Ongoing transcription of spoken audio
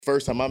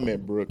first time I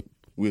met Brooke,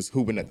 we was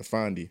hooping at the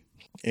Fondy,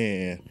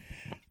 and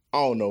I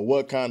don't know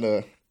what kind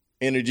of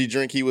energy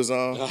drink he was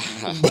on,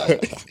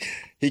 but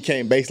he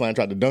came baseline and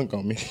tried to dunk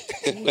on me.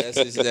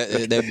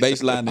 that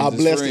baseline is I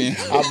blessed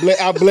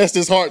it. I blessed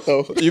his heart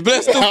though. You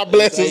blessed him? I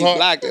blessed his heart.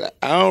 Blocked it.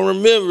 I don't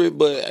remember it,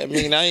 but I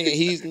mean,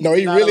 he's No,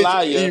 he not a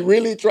liar.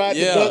 really tried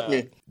to dunk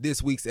me.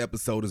 This week's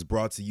episode is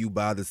brought to you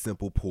by The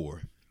Simple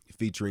Pour,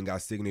 featuring our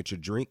signature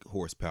drink,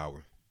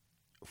 Horsepower.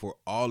 For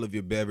all of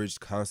your beverage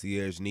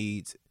concierge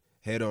needs,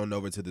 head on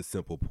over to The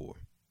Simple Pour.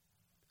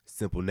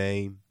 Simple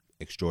name,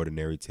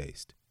 extraordinary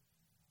taste.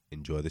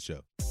 Enjoy the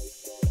show.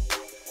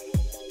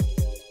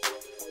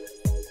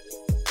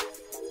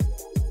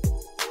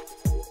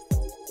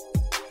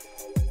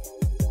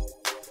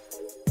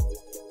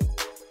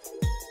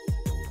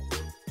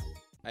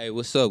 Hey,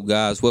 what's up,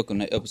 guys? Welcome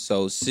to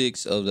episode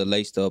 6 of the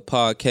Laced Up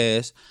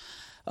Podcast.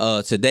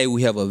 Today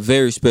we have a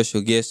very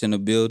special guest in the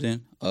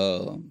building.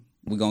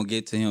 We're gonna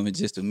get to him in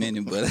just a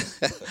minute,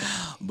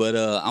 but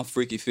I'm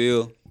Freaky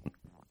Phil.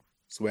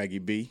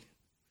 Swaggy B.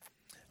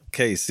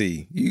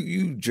 KC,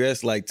 you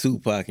dressed like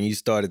Tupac and you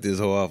started this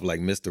whole off like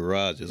Mr.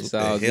 Rogers. It's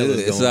all good.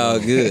 It's all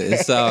good.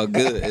 It's all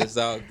good. It's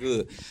all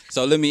good.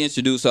 So let me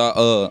introduce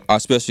our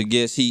special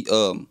guest. He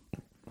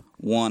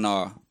won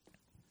our,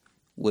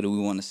 what do we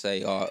want to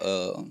say? Our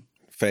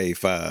Fave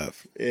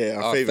 5.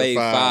 Yeah, our Fave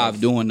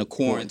 5 during the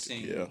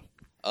quarantine. Yeah.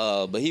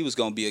 But he was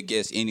gonna be a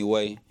guest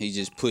anyway. He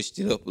just pushed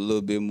it up a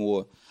little bit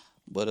more.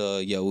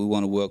 But yeah, we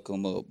want to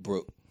welcome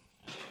Brooke.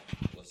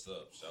 What's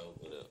up, show?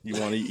 What up?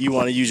 You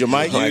want to use your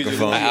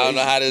Microphone. I don't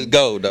know how this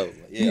go though.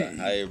 Yeah,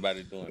 how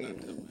everybody doing out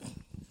there?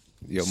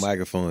 Your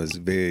microphone is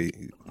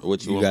very.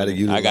 What you gotta want?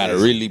 utilize. I gotta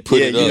really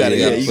put it up.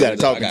 You gotta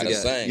talk. I gotta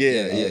sing.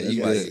 Yeah,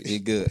 you good. You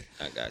good.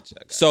 I got you.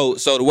 So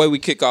the way we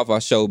kick off our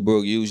show,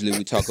 Brooke, usually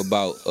we talk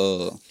about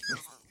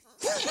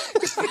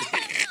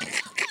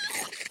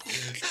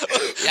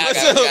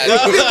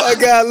I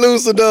got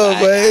loosened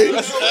up, man.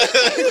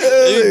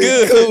 You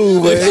good?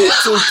 Cool, man.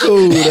 Too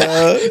cool,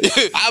 dog.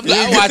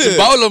 I'm watching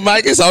bowler,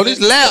 Mike. It's on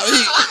his lap.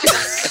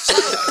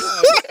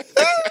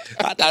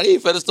 I thought he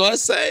finna start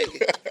singing.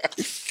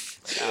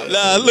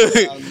 Nah,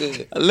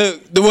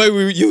 look. The way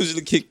we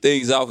usually kick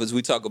things off is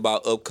we talk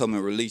about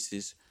upcoming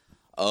releases,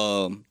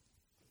 but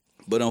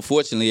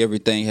unfortunately,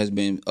 everything has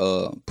been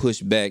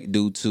pushed back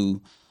due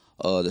to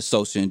the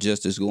social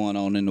injustice going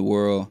on in the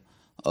world.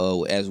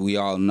 As we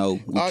all know,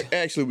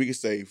 actually, we could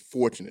say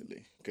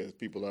fortunately, because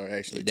people are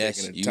actually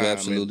taking the time. You're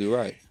absolutely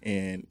right,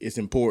 and it's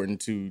important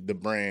to the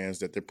brands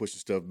that they're pushing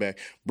stuff back.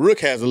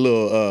 Brooke has a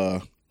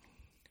little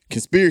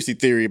conspiracy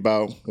theory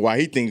about why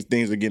he thinks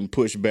things are getting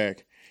pushed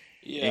back.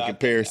 Yeah, in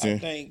comparison, I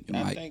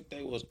think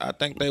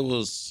it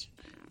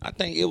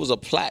was a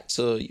plot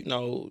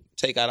to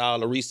take out all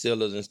the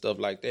resellers and stuff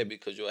like that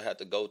because you'll have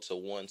to go to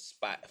one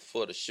spot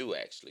for the shoe.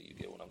 Actually, you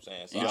get what I'm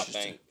saying? So I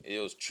think it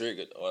was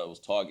triggered or it was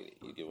targeted.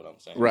 You get what I'm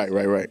saying?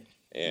 Right.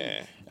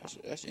 Yeah,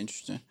 that's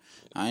interesting.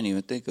 I didn't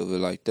even think of it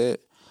like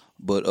that,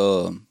 but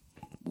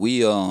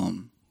we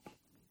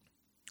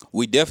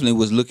definitely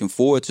was looking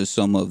forward to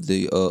some of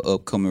the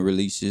upcoming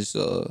releases.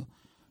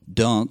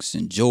 Dunks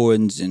and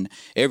Jordans and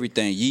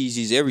everything,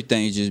 Yeezys,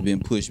 everything's just been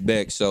pushed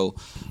back. So,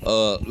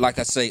 like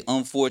I say,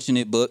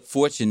 unfortunate but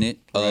fortunate.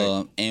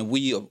 Right. And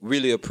we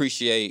really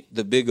appreciate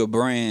the bigger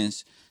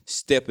brands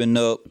stepping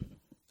up,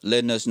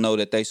 letting us know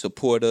that they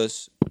support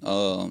us,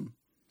 and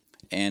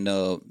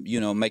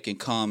making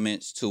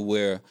comments to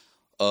where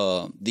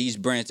these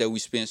brands that we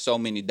spend so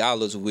many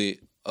dollars with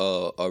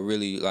are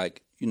really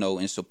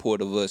in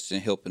support of us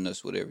and helping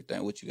us with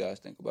everything. What you guys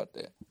think about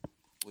that?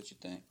 What you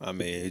think? I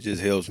mean, it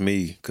just helps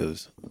me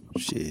because,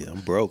 I'm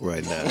broke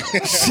right now.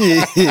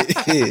 Shit.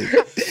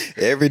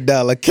 Every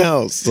dollar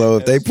counts. So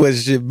if they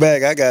push shit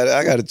back, I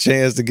got a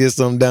chance to get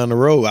something down the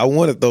road. I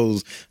wanted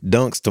those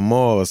dunks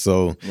tomorrow.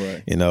 So,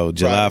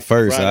 July 1st,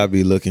 Friday. I'll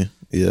be looking.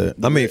 Yeah.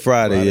 I mean,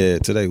 Friday. Yeah.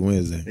 Today,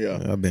 Wednesday.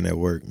 Yeah. I've been at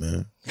work,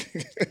 man.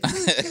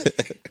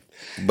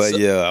 But,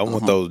 I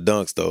want those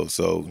dunks, though.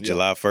 So,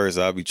 July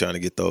 1st, I'll be trying to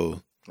get those.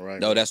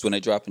 Right. No, that's when they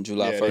drop in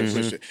July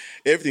 1st.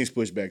 Everything's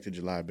pushed back to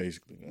July,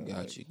 basically.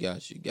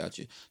 Got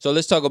you. So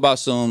let's talk about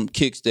some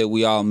kicks that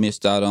we all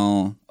missed out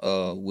on,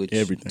 which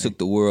took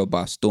the world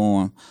by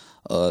storm.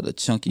 The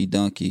Chunky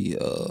Donkey.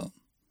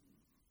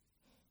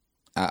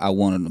 I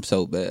wanted them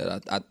so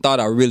bad. I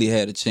thought I really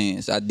had a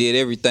chance. I did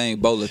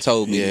everything Bowler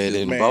told me to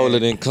do. Then Bowler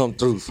didn't come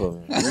through for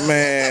me.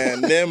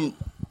 Man,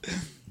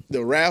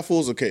 the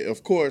raffles, okay,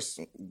 of course,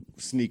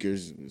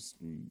 sneakers,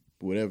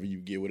 whatever you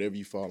get, whatever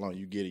you fall on,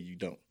 you get it, you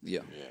don't. Yeah.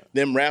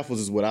 Them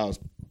raffles is what I was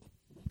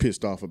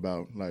pissed off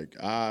about.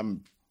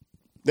 Them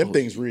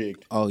things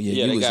rigged. Oh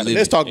yeah, you was livid.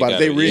 Let's talk about it.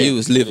 They rigged. You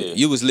was livid.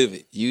 You was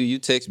livid. You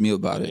text me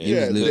about it. You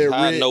was livid.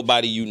 How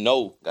nobody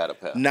got a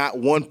pair? Not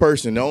one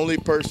person. The only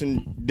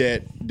person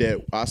that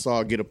I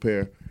saw get a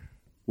pair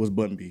was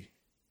Bun B.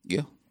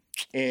 Yeah.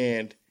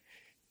 And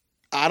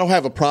I don't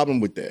have a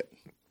problem with that.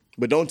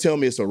 But don't tell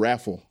me it's a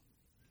raffle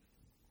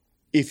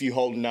if you're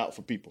holding out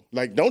for people.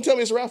 Don't tell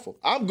me it's a raffle.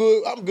 I'm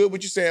good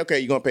with you saying, okay,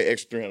 you're going to pay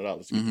extra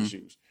 $300 to get the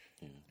shoes.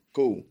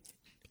 Cool.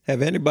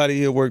 Have anybody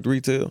here worked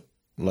retail?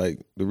 Like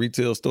the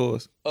retail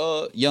stores?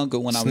 Younger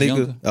when I was Sneaker?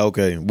 younger.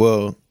 Okay.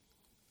 Well,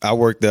 I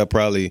worked there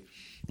probably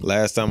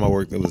last time I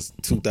worked it was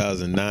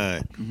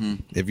 2009. Mm-hmm.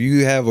 If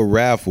you have a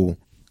raffle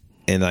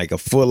and like a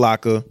Foot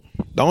Locker,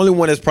 the only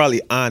one that's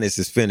probably honest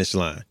is Finish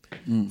Line.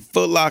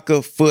 Foot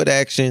Locker, Foot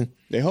Action.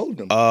 They hold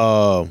them.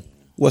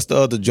 What's the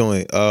other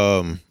joint?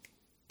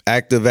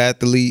 Active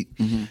Athlete.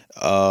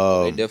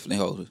 They definitely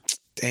hold it.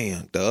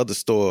 Damn, the other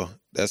store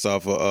that's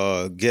off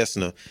of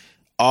Gessner.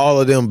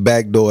 All of them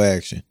backdoor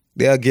action.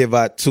 They'll give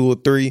out 2 or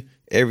 3.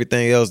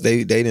 Everything else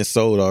they done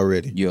sold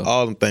already. Yeah.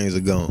 All them things are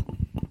gone.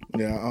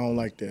 Yeah, I don't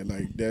like that.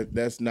 Like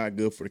that's not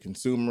good for the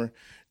consumer.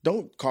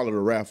 Don't call it a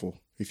raffle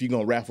if you're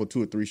gonna raffle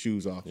 2 or 3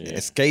 shoes off. Yeah.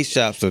 And skate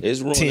shops are It's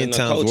 10 ruining the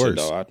times culture, worse.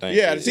 though. I think.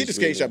 Yeah, It's see the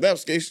skate really- shop. That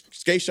was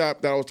skate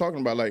shop that I was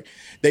talking about. Like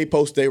they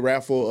post their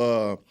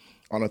raffle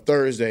on a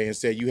Thursday and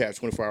said you have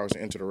 24 hours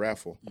to enter the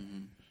raffle.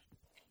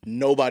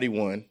 Nobody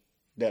won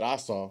that I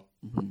saw,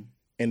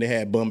 and they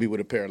had Bumby with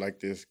a pair like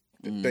this.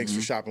 Thanks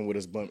for shopping with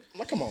us, Bumby. I'm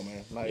like, come on,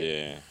 man. Like,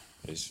 Yeah,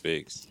 it's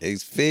fixed.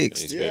 It's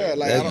fixed. yeah,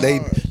 like That- I they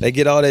don't- they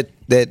get all that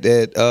they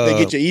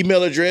get your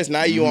email address.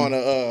 Now you on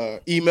a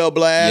email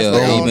blast. Yeah, They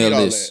don't email need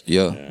all list. that.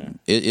 Yeah.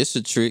 It's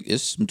a trick.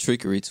 It's some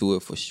trickery to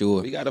it for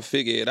sure. We got to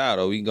figure it out,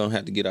 or we gonna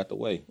have to get out the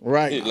way.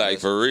 Right. Like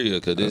for real,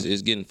 because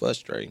it's getting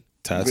frustrating.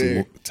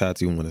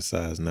 Tati won a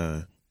size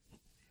 9.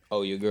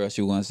 Oh, your girl,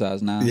 she won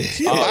size 9. Yeah.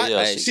 She a Oh, bot,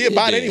 yeah, she a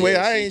bot yeah, anyway.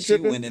 yeah, I ain't She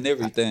tripping. winning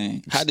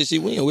everything. How did she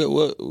win?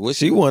 What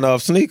She won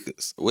off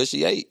sneakers. what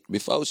she ate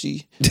before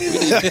she?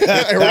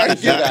 Right?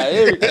 She got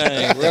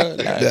everything, bro.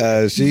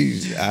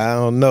 Like, I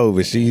don't know,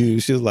 but she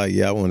was like,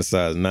 yeah, I want a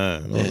size 9.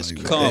 I was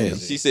like, Calmly. damn.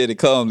 She said it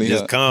calmly.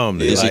 Just huh?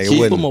 calmly. Did she like, it keep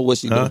wasn't- them or what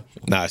she do?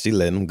 Nah, she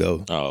letting them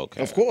go. Oh,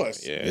 okay. Of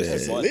course. Yeah,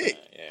 That's fun. lit.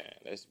 Yeah,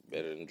 that's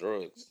better than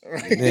drugs.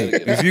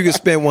 If you could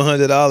spend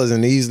 $100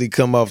 and easily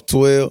come off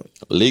 12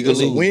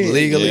 Legally, win.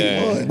 legally,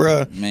 Yeah.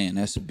 bruh. Man,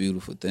 that's a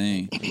beautiful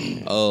thing.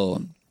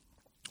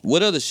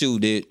 What other shoe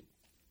did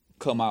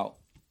come out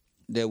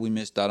that we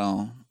missed out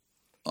on?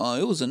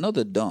 It was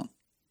another dunk.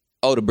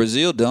 Oh, the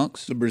Brazil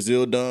dunks. The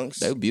Brazil dunks.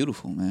 They were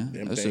beautiful, man.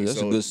 Them That's things. a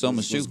So good summer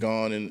was shoe.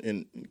 gone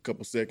in a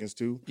couple seconds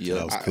too. Yeah.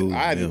 That was cool,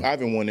 I yeah.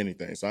 haven't won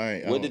anything, so I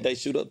ain't. What did they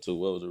shoot up to?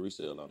 What was the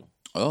resale on them?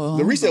 Oh,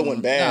 The resale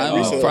wasn't bad. Nah,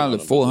 Resale- probably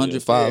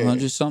 400,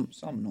 500, Yeah. something.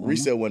 on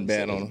Resale wasn't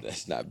bad on them.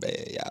 That's not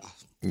bad, y'all.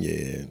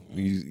 Yeah,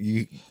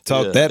 you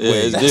talk that way.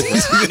 It's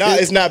different. No,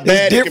 it's not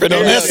bad. in different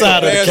on that comparison-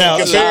 side of the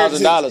couch.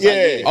 comparison- $1,000, I Yeah.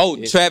 get it. Oh,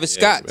 Travis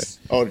Scott's.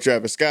 Oh, the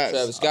Travis Scott.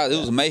 Travis Scott. It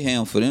was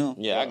mayhem for them.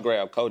 Yeah, I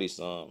grabbed Cody's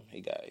son. He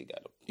got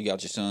You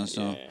got your son,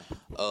 son.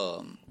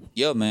 Yeah.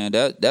 Yeah, man.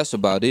 That's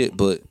about it.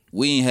 But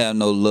we ain't have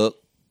no luck.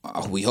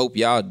 We hope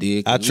y'all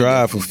did. 'cause I we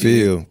tried for definitely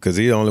did. Phil because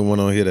he the only one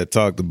on here that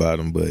talked about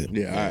him, but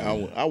Yeah,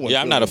 I went.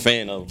 Yeah, I'm not a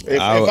fan of him.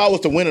 If I was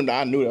to win him,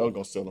 I knew that I was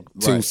gonna sell him.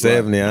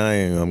 270,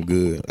 I'm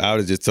good. I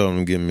would have just told him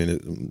to give me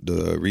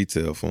the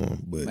retail for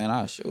him, but Man,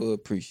 I sure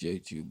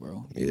appreciate you,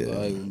 bro. You Yeah.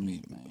 all right with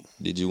me, man.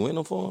 Did you win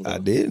him for him? I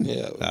though? didn't.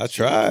 Yeah, I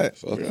tried.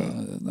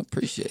 I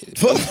appreciate it.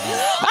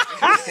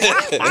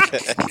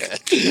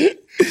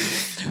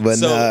 But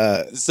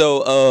nah,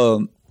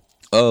 So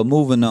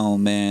moving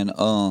on, man.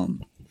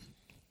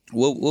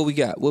 What we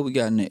got? What we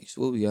got next?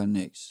 What we got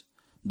next?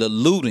 The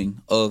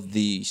looting of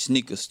the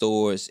sneaker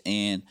stores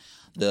and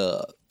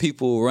the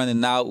people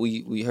running out.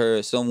 We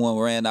heard someone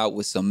ran out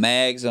with some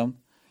mags.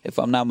 If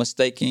I'm not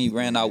mistaken, he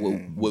ran out with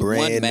one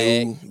brand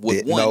mag new.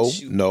 with one no,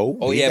 shoe. no.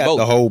 Oh, he he had got both.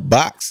 the whole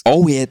box.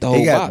 Oh, he had the whole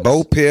He got box.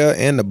 both pair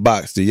and the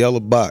box, the yellow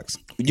box.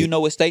 You know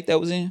what state that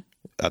was in?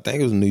 I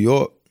think it was New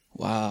York.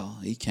 Wow,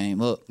 he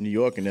came up. New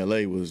York and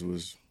LA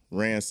was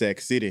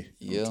ransack city.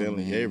 Yeah, I'm telling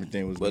you, man.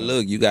 everything was. But gone.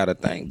 look, you got to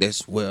think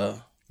that's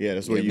where yeah,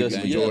 that's where you that's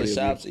get the the majority of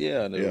shops. it.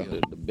 Yeah, Yeah.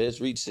 the best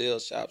retail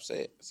shops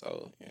at.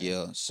 So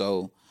Yeah.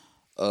 So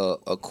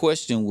a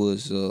question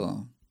was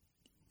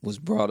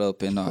brought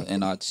up in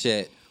our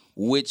chat.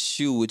 Which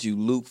shoe would you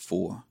look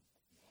for?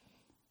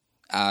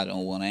 I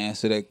don't want to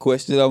answer that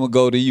question. I'm gonna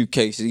go to you,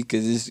 Casey,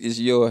 because it's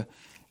your.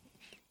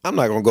 I'm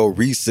not gonna go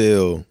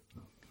resell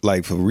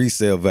like for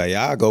resale value.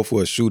 I'll go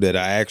for a shoe that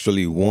I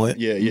actually want.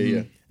 Yeah,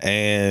 yeah.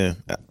 And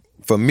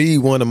for me,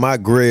 one of my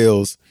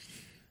grails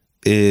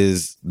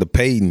is the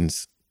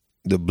Paytons,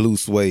 the blue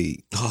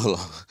suede.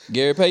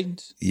 Gary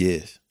Payton's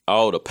Yes,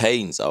 oh, the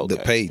Paytons. Okay,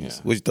 the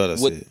Paytons. What you thought I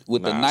said?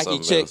 with the Nah, Nike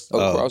something check else.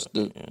 across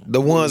the. The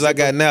ones I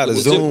got now, the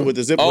With Zoom with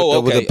the zipper. Oh,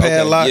 with okay, the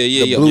padlock, okay.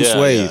 Yeah, the yeah, blue yeah.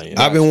 suede. Yeah,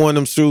 yeah. I've been wanting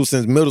them shoes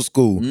since middle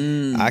school.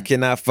 I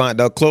cannot find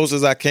the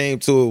closest I came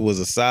to it was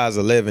a size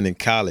 11 in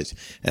college,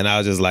 and I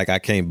was just like, I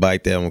can't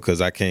bite that one because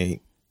I can't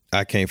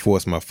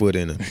force my foot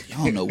in them.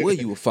 I don't know where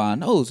you would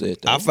find those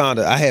at. Though.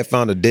 I had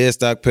found a dead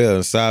stock pair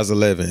in size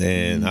 11,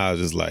 and I was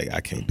just like, I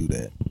can't do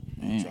that.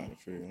 Trying to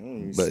figure. Let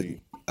me But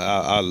see.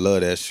 I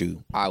love that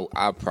shoe.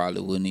 I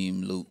probably wouldn't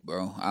even loot,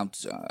 bro. I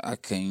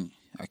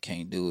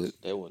can't do it.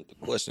 That wasn't the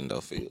question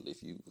though, Phil.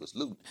 If you was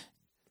looting,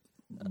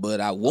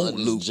 But I won't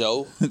loot.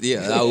 Joe.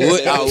 Yeah, I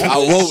would. I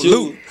won't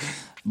loot.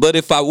 But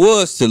if I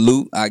was to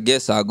loot, I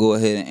guess I'll go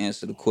ahead and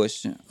answer the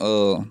question.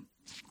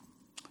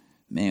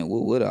 Man,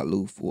 what would I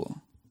loot for?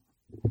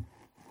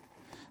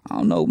 I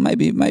don't know.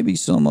 Maybe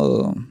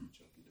some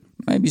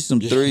maybe some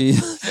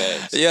threes.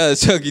 Yeah,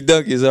 Chunky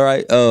Dunkies, all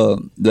right.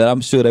 That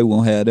I'm sure they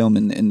won't have them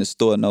in the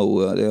store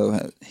nowhere.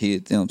 They'll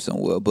hit them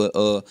somewhere. But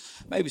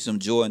maybe some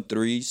Jordan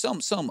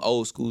 3s, some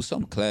old school,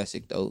 some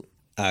classic though.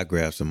 I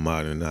grab some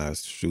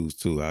modernized shoes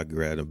too. I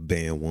grab the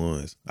Band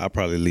 1s. I'll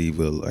probably leave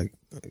with like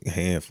a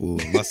handful.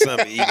 My son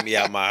be eating me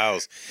out my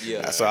house.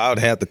 Yeah. So I would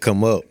have to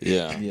come up.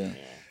 Yeah.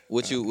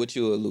 What you would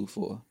look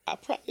for? I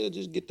probably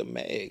just get the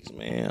mags,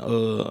 man.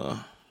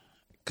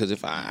 Cause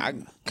if I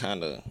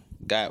kind of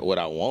got what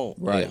I want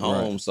at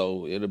home,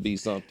 so it'll be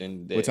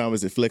something. That, what time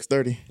is it? Flex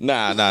 30?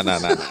 Nah.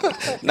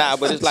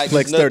 But it's like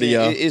Flex 30,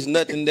 y'all. It's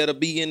nothing that'll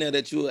be in there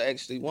that you'll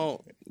actually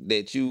want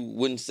that you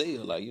wouldn't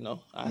sell. Like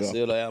I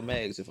sell the Air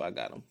Mags if I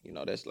got them.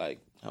 That's like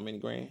how many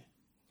grand?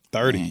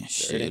 30. Man,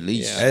 shit, at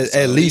least.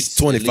 At least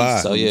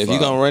 25. So if you're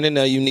gonna run in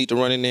there, you need to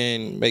run in there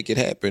and make it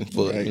happen.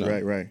 For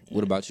Right.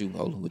 What about you,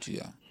 Polo? What you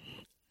got?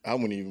 I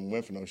wouldn't even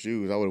went for no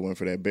shoes. I would have went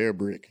for that Bear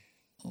Brick.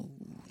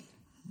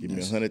 Give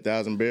me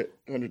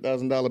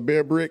 $100,000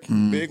 Bear Brick,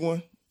 big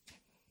one.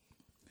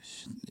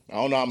 I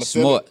don't know how I'm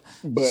smart,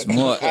 but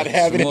I'd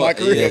have it in my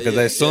career. Yeah, because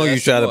as soon as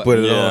you try to put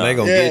it on, they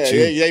gonna get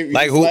you. Yeah,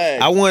 like who?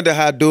 I wonder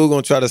how dude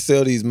gonna try to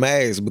sell these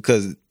mags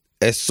because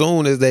as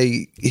soon as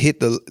they hit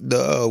the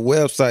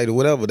website or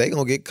whatever, they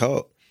gonna get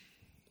caught.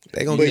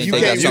 They gonna get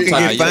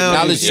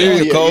found in the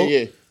serial code.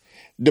 Yeah.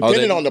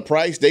 Depending on the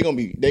price, they gonna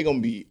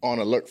be on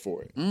alert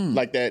for it.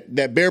 Like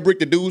that Bear Brick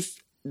the dude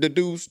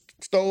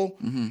stole.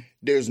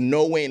 There's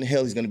no way in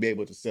hell he's gonna be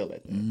able to sell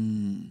that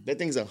thing. That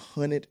thing's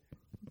 100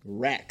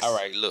 racks. All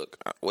right, look,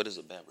 what is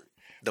a Bear Brick?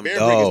 The Bear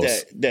Brick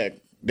is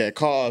that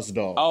Cars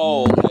doll.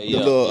 Oh, okay, the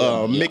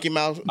little Mickey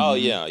Mouse. Oh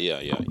yeah.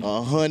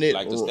 100,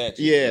 like the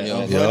statue. Yeah,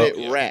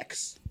 100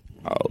 racks.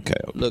 Oh, okay.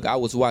 Look, I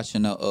was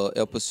watching a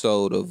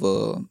episode of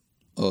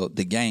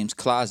the Game's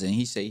Closet, and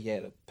he said he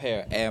had a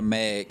pair of Air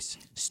Mags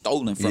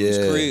stolen from his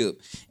crib,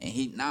 and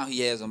he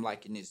has them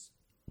like in this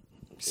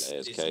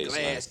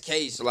glass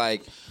case.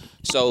 Like,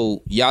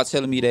 so y'all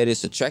telling me that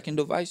it's a tracking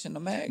device in the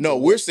mag? No,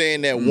 we're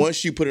saying that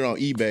once you put it on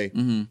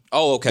eBay,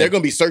 oh, okay, they're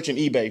gonna be searching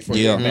eBay for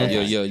yeah,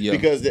 mags. Yeah.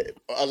 Because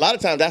a lot of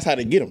times that's how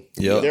they get them.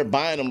 Yeah, they're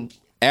buying them.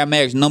 Air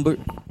Mags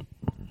numbered.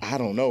 I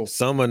don't know.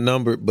 Some are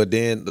numbered, but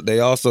then they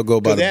also go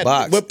by the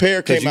box. What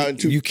pair came out in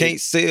two? You can't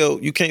sell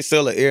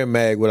an Air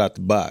Mag without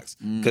the box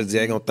because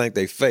they're gonna think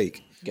they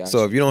fake. Gotcha.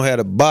 So if you don't have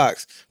the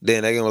box,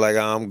 then they're gonna be like,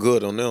 I'm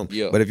good on them.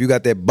 Yeah. But if you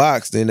got that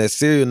box, then that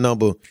serial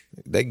number,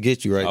 they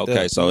get you right there.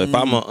 Okay, so if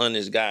I'm an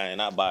honest guy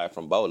and I buy it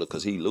from Bowler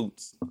because he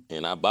loots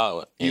and I buy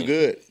it, you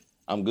good?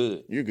 I'm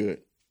good. You're good.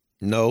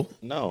 No.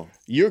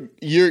 You're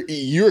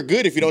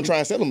good if you don't try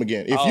and sell them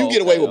again. If you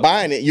get away with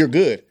buying it, you're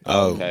good.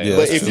 Okay. Yeah,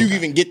 but if you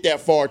even get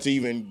that far to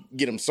even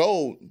get them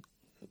sold,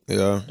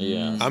 yeah.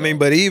 I mean,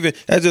 but even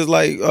that's just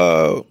like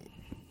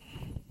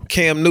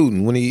Cam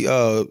Newton when he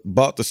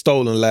bought the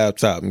stolen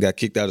laptop and got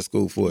kicked out of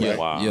school for it. Yeah.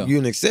 Wow. You're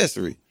an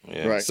accessory.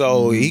 Yeah. Right.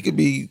 So he could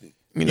be,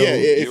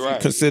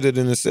 considered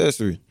an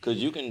accessory. Because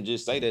you can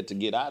just say that to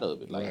get out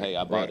of it. Like, hey,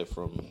 I bought it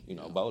from,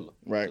 Bowler.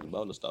 Right.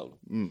 Bowler stole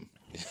it.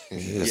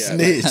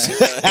 Snitch.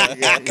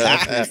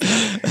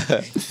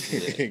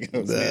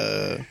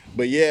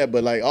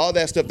 But like all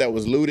that stuff that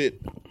was looted,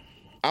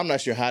 I'm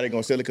not sure how they're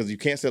gonna sell it because you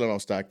can't sell it on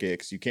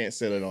StockX, you can't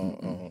sell it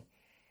on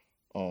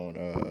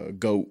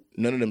GOAT.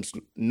 None of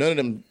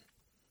them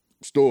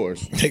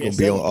stores. They gonna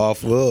be on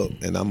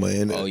OffWeb, and I'm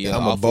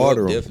a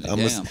barter them. I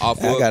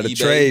got a eBay.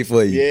 trade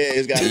for you. Yeah,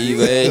 it's got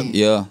eBay.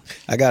 Yeah,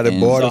 I got a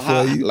barter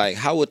for you. Like,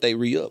 how would they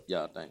re-up?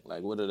 Y'all think?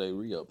 Like, what are they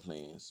re-up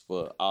plans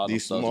for all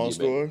these stuff small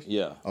stores?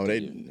 Yeah. Oh,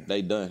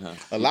 they done, huh?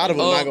 A lot of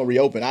them are not gonna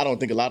reopen. I don't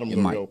think a lot of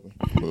them gonna reopen.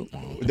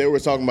 They were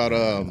talking about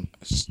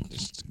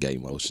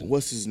Game Motion.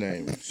 What's his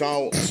name?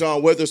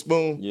 Sean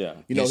Witherspoon. Yeah,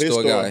 his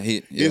store got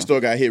hit. His store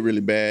got hit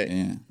really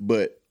bad.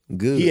 But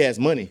good. He has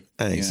money.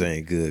 I ain't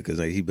saying good because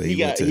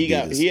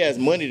he has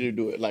money to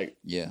do it. Like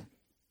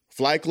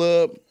Flight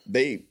Club,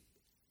 I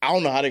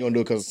don't know how they're gonna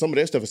do it because some of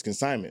their stuff is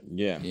consignment.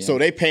 Yeah. So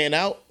they paying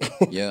out.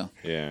 Yeah.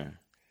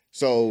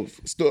 So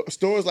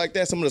stores like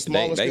that, some of the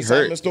smallest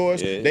consignment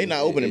stores, they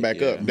not opening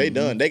back up. They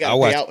done. They got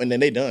to pay out and then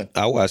they done.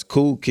 I watch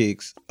Cool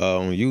Kicks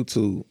on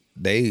YouTube.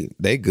 They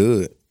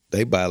good.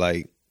 They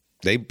buy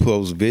they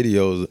post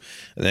videos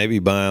and they be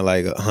buying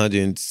like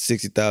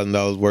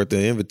 $160,000 worth of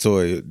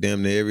inventory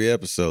damn near every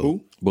episode.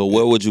 Who? But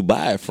where would you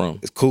buy it from?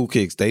 It's Cool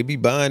Kicks. They be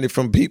buying it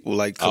from people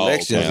like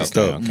collections and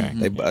stuff.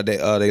 Okay.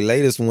 They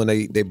latest one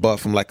they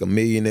bought from like a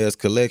millionaire's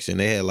collection.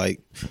 They had I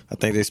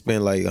think they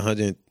spent like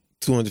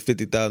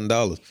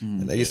 $250,000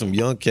 and they get some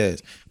young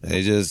cats.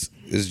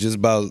 It's just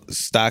about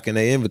stocking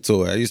their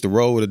inventory. I used to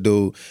roll with a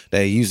dude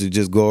that used to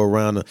just go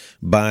around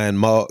buying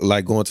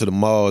going to the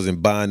malls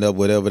and buying up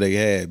whatever they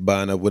had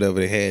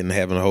and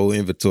having a whole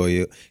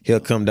inventory. He'll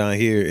come down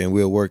here and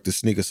we'll work the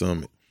sneaker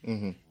summit.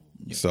 Yeah.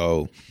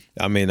 So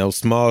I mean, those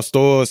small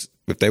stores,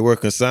 if they work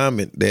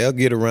consignment, they'll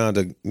get around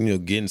to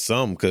getting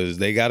some because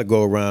they got to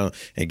go around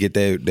and get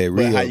their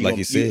real, like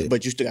you said.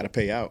 But you still got to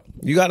pay out.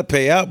 You got to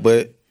pay out,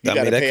 but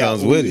that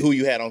comes with it. Who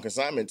you had on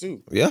consignment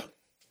too. Yeah.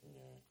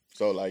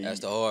 So that's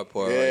the hard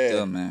part right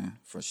there, man,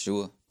 for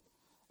sure.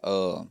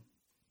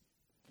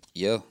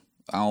 Yeah.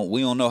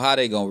 We don't know how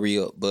they gonna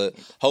re-up, but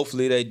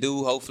hopefully they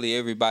do. Hopefully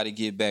everybody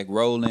get back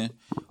rolling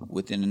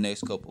within the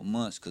next couple of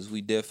months, because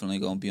we definitely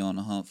gonna be on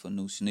the hunt for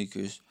new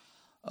sneakers.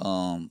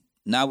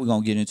 Now we're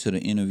gonna get into the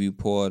interview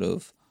part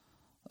of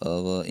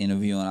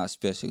interviewing our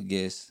special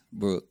guest,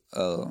 Brooke.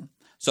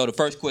 So the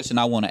first question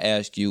I want to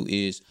ask you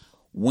is,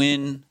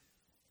 when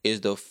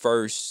is the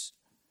first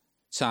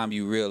time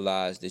you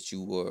realized that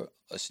you were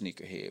a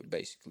sneakerhead?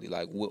 Basically,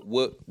 like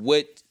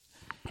what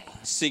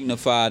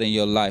signified in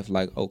your life,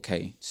 like,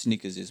 okay,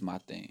 sneakers is my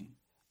thing?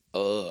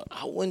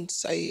 I wouldn't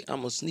say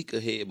I'm a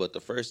sneakerhead, but the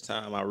first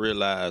time I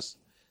realized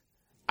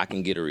I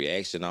can get a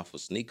reaction off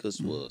of sneakers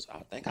was, I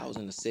think I was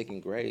in the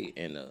 2nd grade,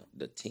 and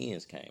the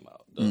 10s came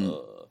out.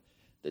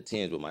 The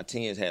 10s, but my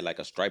 10s had like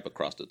a stripe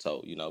across the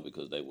toe,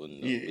 because they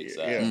wasn't big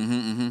size.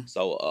 Yeah.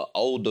 So an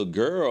older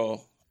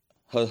girl,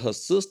 her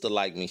sister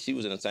liked me. She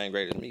was in the same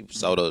grade as me.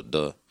 So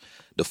the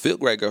 5th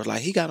grade girl was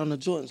like, he got on the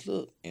Jordans,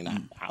 look. And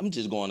I'm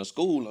just going to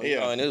school,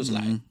 and it was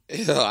like,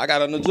 yeah, I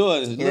got on the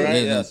Jordans. Look.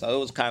 Right. Yeah. So it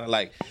was kind of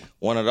like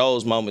one of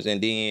those moments. And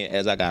then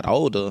as I got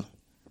older,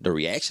 the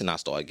reaction I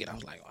started getting, I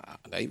was like, wow,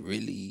 they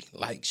really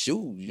like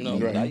shoes,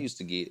 Right. I used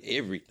to get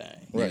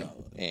everything, Right.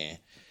 And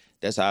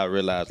that's how I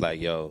realized,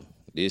 like, yo,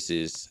 this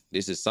is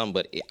something.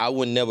 But I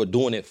was never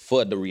doing it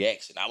for the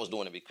reaction. I was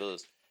doing it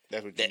because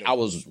That's what you know. I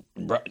was,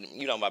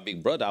 my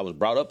big brother, I was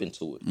brought up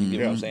into it. You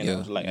get what I'm saying? Yeah. I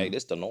was like, hey,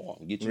 this the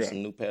norm. Get you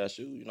some new pair of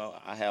shoes.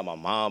 I had my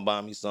mom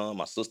buy me some,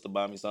 my sister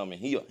buy me some,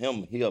 and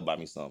he'll buy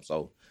me some.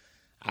 So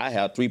I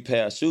have 3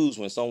 pair of shoes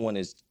when someone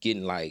is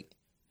getting like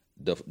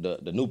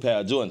the new pair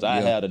of Jordans. I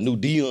had the new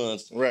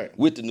Deons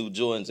with the new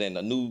Jordans and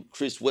the new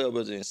Chris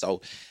Webbers. And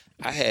so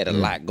I had a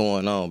lot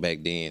going on back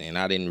then, and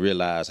I didn't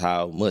realize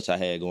how much I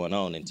had going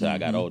on until I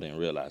got older and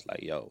realized,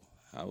 like, yo,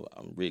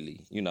 I'm really,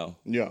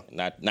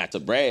 not to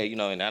brag,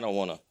 and I don't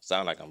want to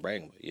sound like I'm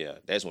bragging, but yeah,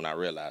 that's when I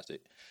realized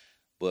it.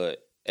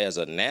 But as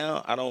of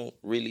now, I don't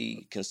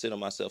really consider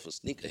myself a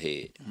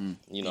sneakerhead.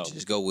 You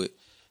just go with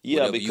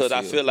because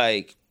I feel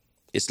like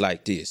it's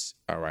like this.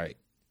 All right,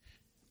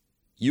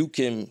 you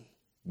can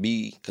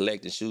be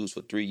collecting shoes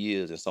for 3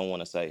 years and someone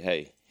to say,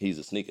 hey, he's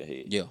a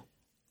sneakerhead. Yeah.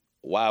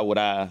 Why would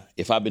I,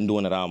 if I've been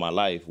doing it all my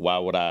life, why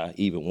would I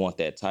even want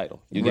that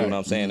title? You get what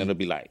I'm saying? It'll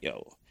be like,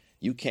 yo,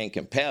 you can't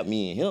compare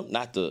me and him,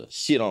 not to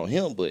shit on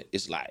him, but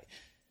it's like,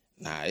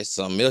 nah, it's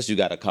something else you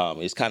gotta call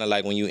me. It's kind of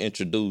like when you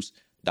introduce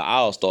the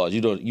All-Stars,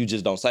 you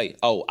just don't say,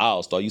 oh,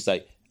 All-Star, you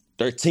say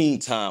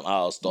 13-time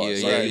All-Star. More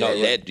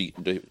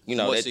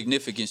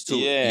significance to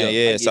it.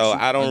 Yeah. So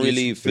I don't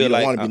really feel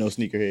like I want to be no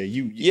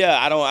sneakerhead.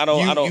 I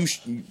don't.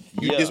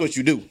 This is what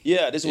you do.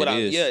 Yeah, this is what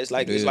it's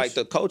like. It It's is. like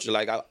the culture.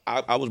 Like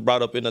I was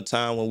brought up in a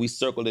time when we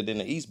circled it in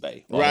the East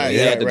Bay. Right, We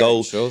had to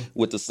go Sure.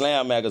 with the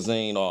Slam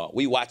magazine, or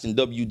we watching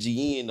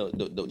WGN,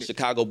 the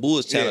Chicago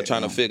Bulls channel,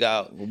 trying to figure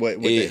out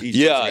What the East Coast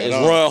it's going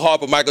on. Ron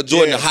Harper, Michael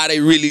Jordan, Yeah. how they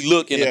really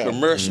look in Yeah. the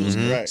commercials.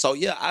 Right. So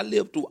yeah, I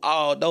lived through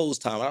all those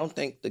times. I don't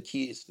think the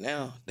kids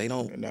now, they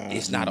don't. Nah.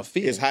 It's not a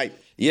fit. It's hype.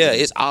 Yeah,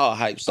 it's all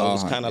hype. So All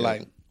it's hype, kind of yeah.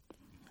 like,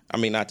 I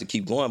mean, not to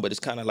keep going, but it's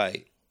kind of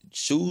like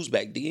shoes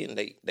back then.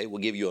 They will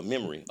give you a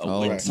memory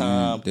of when right.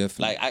 time.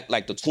 Definitely.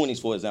 Like the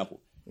 20s, for example.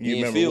 You Me and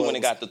remember Phil what when they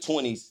was- got the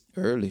 20s,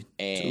 early.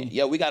 and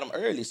yeah, we got them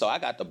early. So I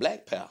got the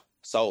black pair.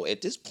 So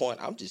at this point,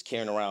 I'm just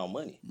carrying around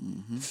money.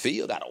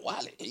 Phil got a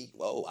wallet.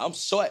 I'm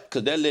short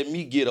because they let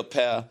me get a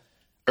pair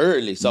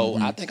early. So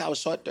I think I was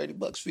short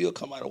 $30. Phil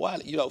come out of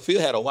wallet. Phil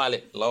had a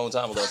wallet a long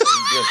time ago. So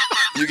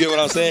you get what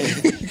I'm saying?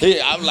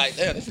 Yeah, I'm like,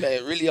 damn, this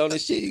man really on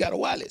this shit. He got a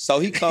wallet. So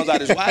he comes out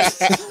his wallet.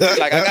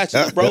 Like, I got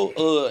you,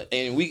 bro.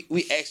 And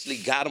we actually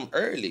got him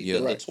early, the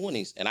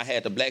 20s. And I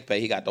had the black pair.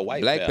 He got the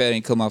white Black pair. Pad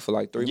ain't come out for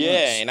like 3 months.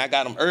 Yeah, and I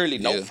got him early,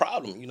 no Yeah.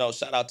 problem.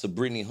 Shout out to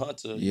Brittany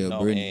Hunter. Yeah,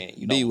 Brittany.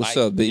 And, B, what's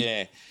Mike, up, B?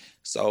 Yeah.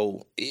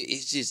 So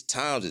it's just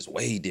times is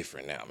way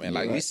different now, man.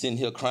 Like we sitting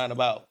here crying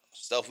about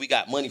stuff we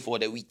got money for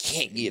that we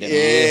can't get.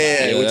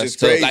 Yeah, which is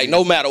So, crazy. like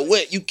no matter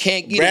what, you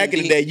can't get Back it.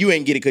 in the day, you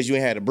ain't get it because you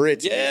ain't had the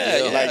bread.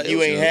 Yeah, like it you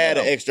was ain't just- had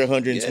an yeah. extra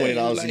 $120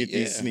 to like, get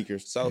these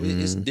sneakers. So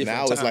it's different.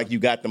 Now it's like you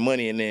got the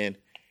money and then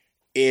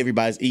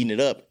everybody's eating it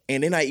up,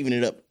 and they're not eating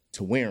it up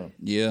to wear them.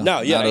 Yeah.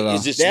 No, yeah, not at all.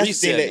 it's just That's the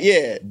thing reselling.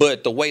 that- yeah.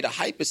 But the way the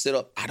hype is set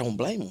up, I don't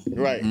blame them.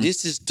 Right.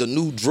 This is the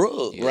new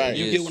drug. Right.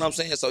 You It get is. what I'm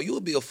saying? So you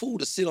would be a fool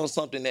to sit on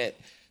something that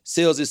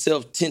sells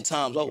itself 10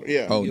 times over.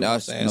 Yeah. Oh, You get what I'm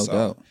that's saying? no So,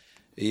 doubt.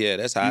 Yeah,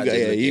 that's how I You just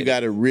got, look you at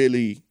got it. to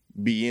really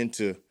be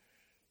into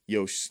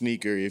your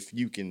sneaker. If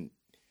you can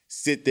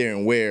sit there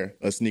and wear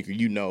a sneaker,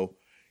 you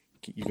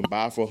can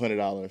buy for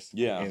 $100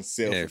 and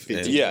sell for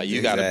 $50. Yeah,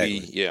 you got to be,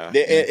 Exactly. yeah.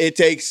 It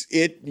takes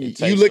it.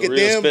 takes You look a at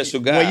real them special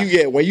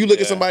guy. when you look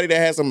Yeah. at somebody that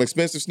has some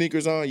expensive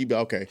sneakers on, you be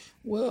okay.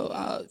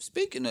 Well,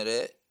 speaking of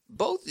that,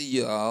 both of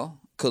y'all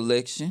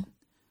collection,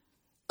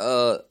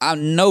 I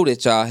know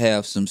that y'all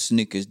have some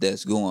sneakers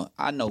that's going.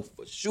 I know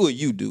for sure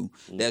you do.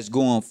 That's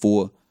going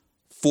for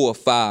 4,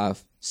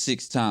 5,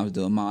 6 times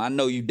the amount. I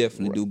know you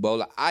definitely do,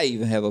 Bowler. I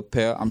even have a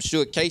pair. I'm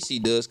sure Casey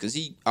does because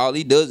all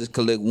he does is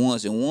collect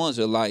ones, and ones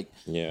are like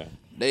Yeah.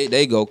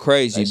 they go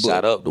crazy. They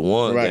shot up the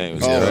one Right.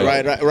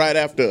 game. Right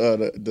after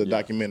the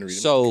documentary.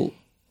 So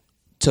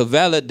to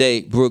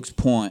validate Brooks'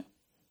 point,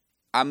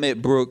 I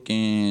met Brooke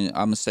in, I'm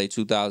going to say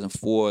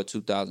 2004,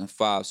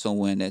 2005,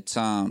 somewhere in that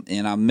time.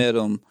 And I met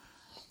him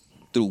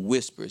through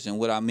whispers. And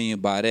what I mean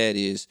by that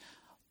is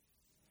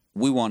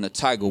we were on a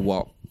Tiger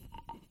Walk.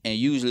 And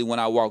usually when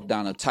I walk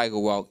down a Tiger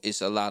Walk,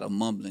 it's a lot of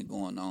mumbling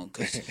going on.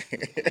 Because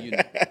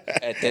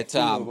at that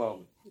time,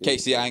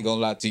 Casey, I ain't going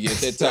to lie to you. At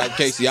that time,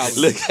 Casey, I was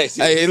look,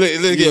 Casey. Hey,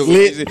 look at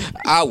me.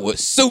 I was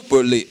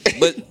super lit.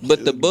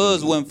 But the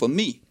buzz wasn't for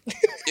me.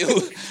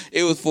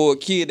 It was for a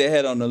kid that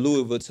had on the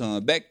Louis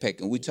Vuitton backpack,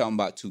 and we talking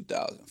about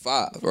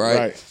 2005,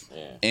 right?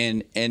 Yeah.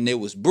 And it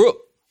was Brooke.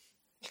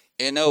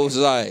 And I was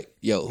like,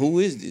 yo, who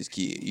is this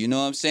kid? You know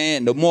what I'm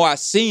saying? The more I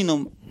seen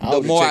him,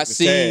 the more I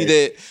seen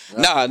that.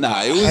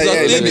 Nah. It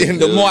was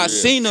the more I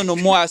seen him, the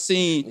more I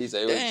seen.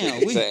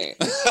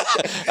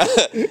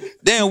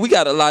 Damn, we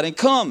got a lot in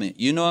common.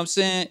 You know what I'm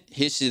saying?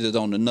 His shit is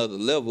on another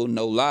level.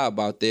 No lie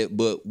about that.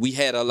 But we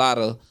had a lot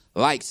of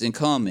likes in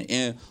common,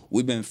 and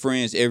we've been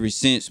friends ever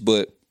since.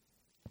 But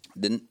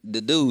the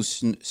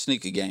dude's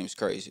sneaker game is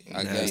crazy.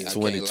 That's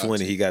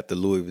 2020. He got the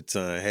Louis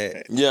Vuitton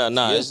hat. Yeah,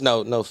 it's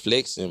no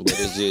flexing, but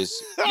it's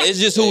just it's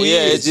just who he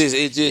is.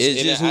 It's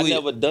just I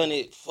never done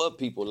it for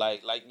people.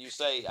 Like you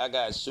say, I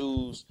got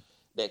shoes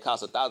that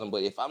cost $1,000,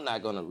 but if I'm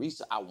not gonna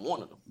resell, I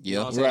wanted them. You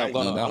know what I'm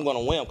saying? I'm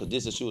gonna wear them because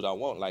this is shoes I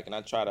want. Like, and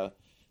I try to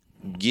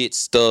get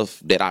stuff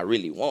that I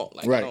really want.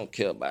 Like, I don't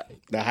care about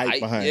the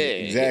hype behind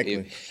it.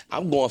 Exactly.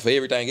 I'm going for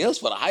everything else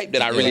for the hype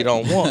that I really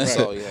don't want.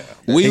 So yeah,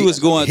 he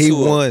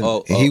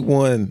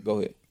won. Go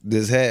ahead.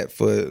 This hat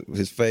for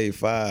his Fave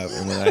 5,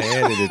 and when I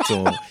handed it to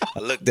him, I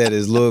looked at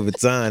his Louis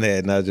Vuitton hat,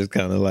 and I just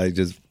kind of like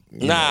it's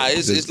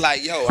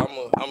like, yo,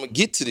 I'm gonna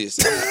get to this.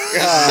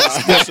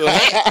 Special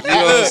hat. You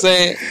know what I'm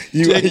saying?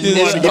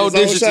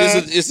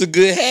 It's a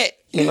good hat.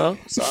 You know.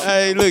 So,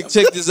 hey, look,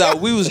 check this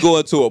out. We was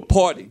going to a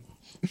party.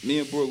 Me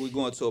and Brooke, we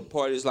going to a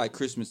party. It's like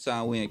Christmas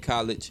time. We in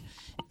college,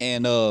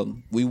 and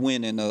we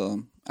went and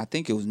I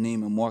think it was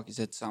Neiman Marcus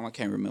at the time. I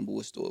can't remember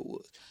what store it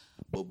was,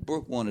 but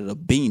Brooke wanted a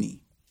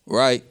beanie,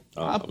 right?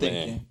 I'm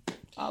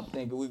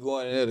thinking we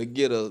going in there to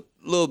get a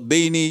little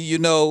beanie, you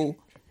know.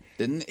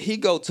 Then he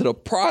go to the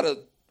Prada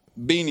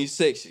beanie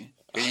section.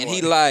 And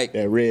he like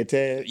that red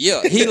tag.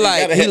 Yeah, he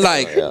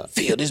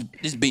feel this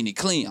beanie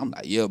clean. I'm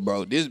like, yeah,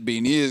 bro, this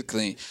beanie is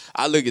clean.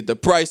 I look at the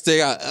price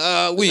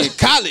tag. We in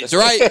college,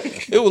 right?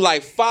 It was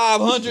like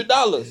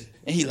 $500.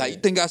 And he like, you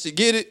think I should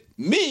get it?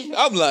 Me?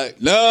 I'm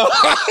like, no,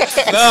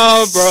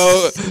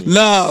 bro,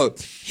 no.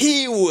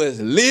 He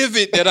was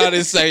livid that I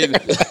didn't say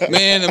that.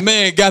 Man, the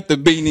man got the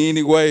beanie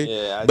anyway.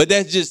 Yeah, but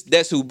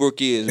that's who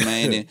Brooke is,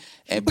 man.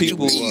 And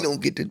people you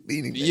don't get the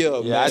beanie.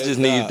 Yeah, man, I just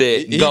needed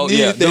that. He do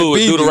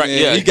the right.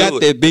 Yeah, he got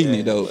that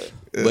beanie though.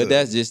 But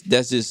that's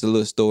just a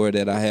little story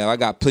that I have. I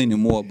got plenty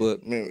more,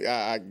 but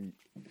man,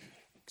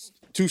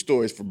 two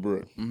stories for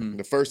Brooke. Mm-hmm.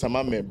 The first time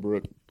I met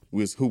Brooke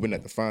was hooping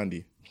at the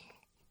Fondy,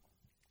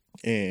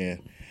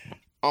 and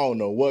I don't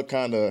know what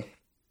kind of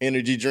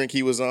energy drink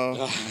he was on,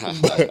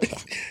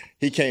 but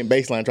he came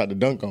baseline and tried to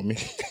dunk on me.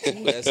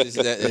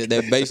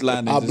 that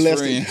baseline is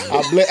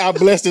I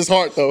blessed his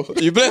heart though.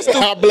 You blessed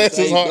him? I blessed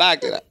his heart. I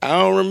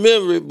don't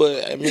remember it,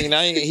 but I mean,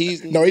 he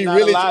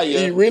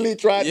really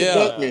tried to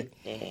dunk me.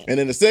 Mm-hmm. And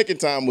then the second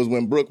time was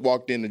when Brooke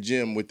walked in the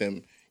gym with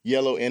them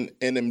yellow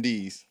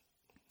NMDs.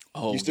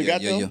 Oh, you still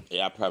got them?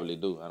 Yeah, I probably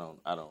do. I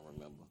don't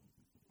remember.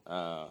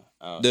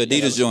 The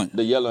Adidas joint,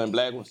 the yellow and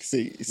black ones.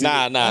 See,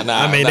 nah. I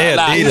mean, they're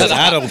Adidas.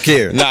 I don't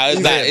care. Nah, it's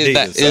not.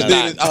 It's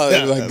Adidas.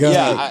 Oh, my God.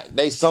 Yeah,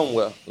 they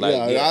somewhere. Like,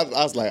 I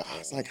was like,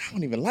 I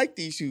don't even like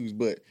these shoes,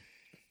 but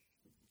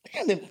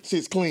damn, them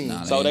shit's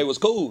clean. So they was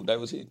cool. They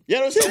was hit. Yeah,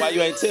 they was hit. So why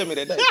you ain't tell me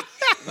that day?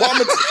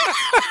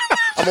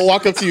 I'm gonna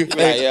walk up to you. You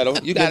gotta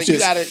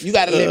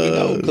let me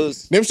know,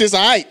 cause them shit's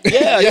alright.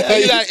 Yeah.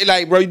 You gotta,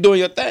 like, bro, you doing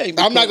your thing.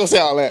 I'm not gonna say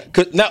all that.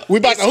 We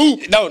about to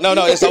hoop. No,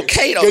 it's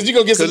okay though. Cause you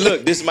gonna get some.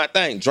 Look, this is my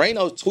thing.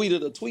 Drano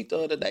tweeted a tweet the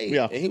other day,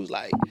 and he was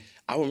like,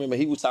 I remember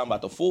he was talking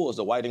about the fours,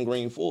 the white and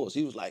green fours.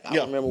 He was like, I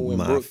remember when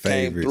Brooke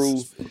came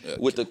through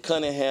with the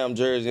Cunningham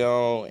jersey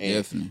on,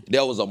 and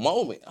there was a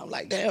moment. I'm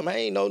like, damn, I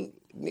ain't know.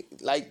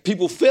 Like,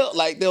 people felt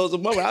like there was a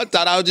moment. I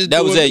thought I was just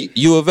that was at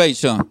U of H,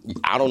 Sean.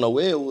 I don't know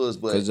where it was,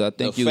 but because I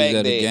think you was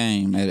at a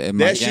game at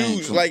my that game.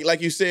 Shoes,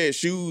 like you said,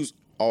 shoes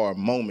are a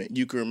moment.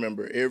 You can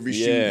remember every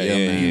shoe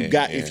you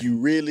got if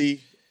you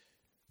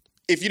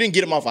didn't get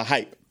them off a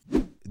hype.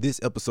 This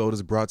episode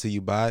is brought to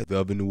you by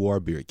Velvet Noir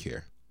Beard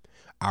Care.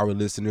 Our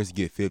listeners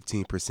get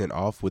 15%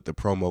 off with the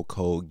promo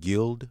code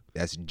GUILD.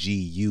 That's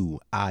GUILD.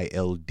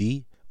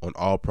 On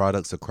all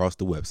products across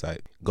the website.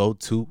 Go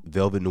to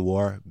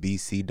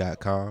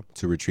velvetnoirbc.com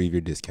to retrieve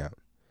your discount.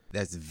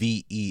 That's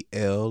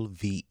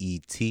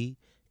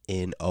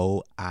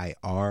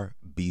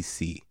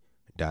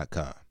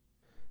VELVETNOIRBC.com.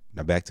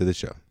 Now back to the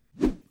show.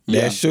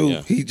 That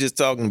shoe, he just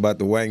talking about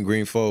the white and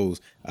green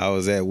foes. I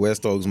was at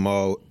West Oaks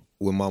Mall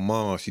with my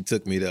mom. She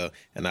took me there,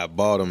 and I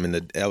bought them, and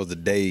that was the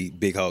day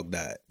Big Hawk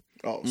died.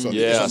 Oh, so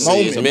it's a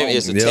moment.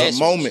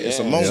 It's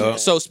a moment. Yeah.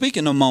 So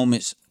speaking of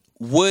moments,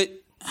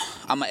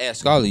 I'm gonna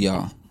ask all of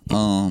y'all,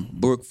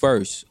 Brooke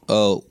first.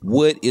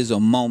 What is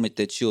a moment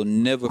that you'll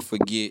never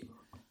forget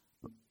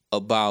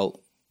about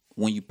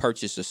when you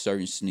purchase a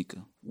certain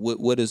sneaker?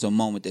 What is a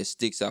moment that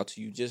sticks out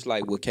to you, just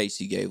like what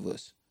Casey gave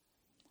us?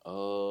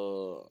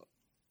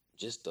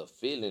 Just the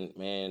feeling,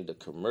 man. The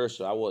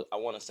commercial. I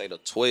want to say the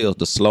 12,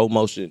 the slow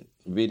motion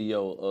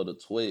video of the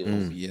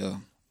 12. Yeah.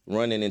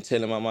 Running and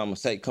telling my mama,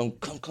 say, come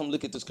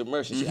look at this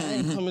commercial. She, I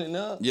ain't coming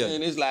up. Yeah.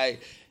 And it's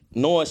like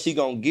knowing she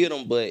gonna get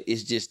them, but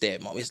it's just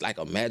that moment. It's like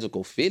a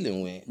magical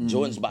feeling when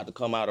Jordan's about to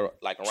come out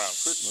like around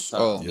Christmas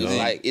time. Oh, it's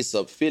like it's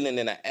a feeling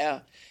in the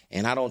air,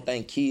 and I don't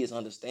think kids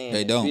understand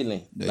They that don't.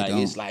 feeling. They like don't.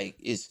 it's like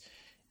it's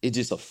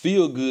just a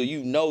feel good.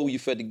 You know you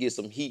felt to get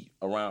some heat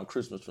around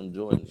Christmas from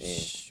Jordan.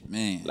 And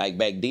Man. like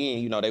back then,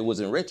 you know, they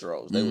wasn't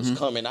retros. They was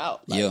coming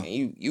out. Like, Yeah.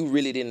 and you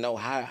really didn't know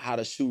how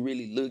the shoe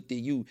really looked.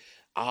 You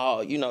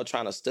all, you know,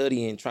 trying to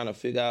study and trying to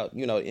figure out,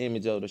 you know, the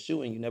image of the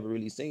shoe, and you never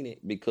really seen it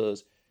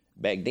because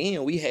back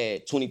then we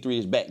had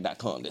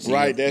 23isback.com.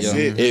 Right, that's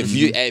it.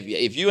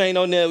 If you ain't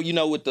on there, you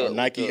know, with the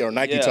Nike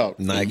yeah, Talk.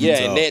 Nike yeah,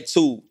 Talk. and that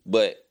too.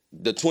 But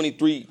the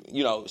 23,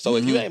 you know, so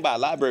if you ain't by a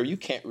library, you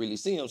can't really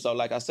see them. So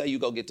like I say, you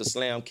go get the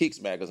Slam Kicks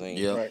magazine,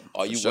 Yeah, right.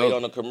 or you for wait sure.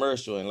 on a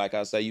commercial, and like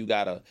I say, you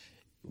gotta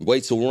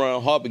wait till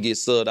Ron Harper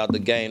gets subbed out the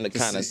game to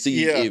kind of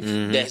see Yeah.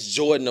 if that's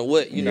Jordan or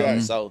what, you know.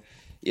 Right. So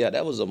yeah,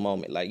 that was a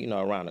moment. Like, you know,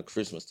 around the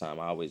Christmas time,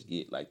 I always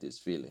get like this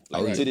feeling,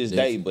 like Right. to this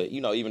day. But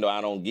you know, even though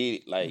I don't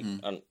get it, like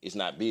it's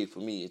not big for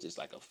me. It's just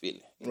like a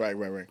feeling. Right.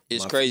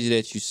 It's crazy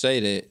that you say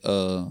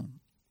that.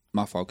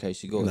 My fault,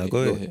 Casey. Go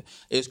ahead.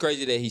 It's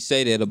crazy that he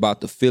say that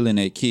about the feeling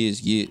that kids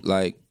get.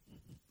 Like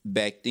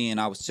back then,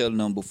 I was telling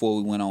them before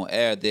we went on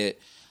air that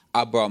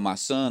I brought my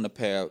son a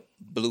pair of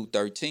blue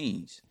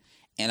 13s,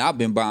 and I've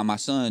been buying my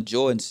son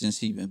Jordan since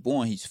he been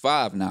born. He's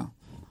 5 now,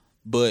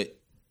 but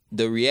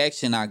the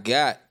reaction I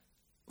got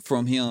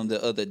from him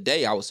the other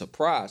day, I was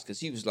surprised because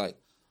he was like,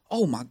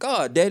 "Oh my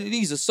God, Daddy,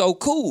 these are so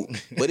cool."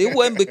 But it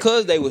wasn't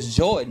because they was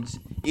Jordans.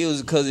 It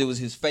was because it was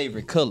his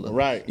favorite color.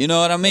 Right. You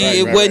know what I mean? Right,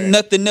 it right, wasn't right.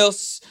 nothing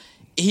else.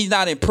 He's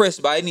not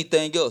impressed by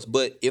anything else.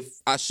 But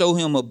if I show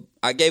him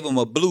I gave him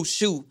a blue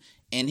shoe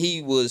and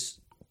he was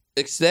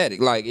ecstatic.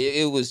 Like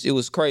it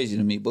was crazy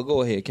to me. But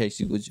go ahead,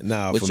 Casey. For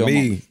your me,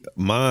 moment?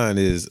 mine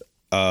is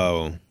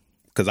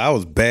because I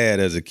was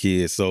bad as a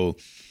kid. So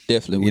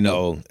Definitely, you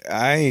know,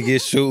 I ain't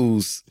get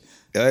shoes.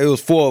 It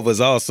was 4 of us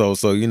also,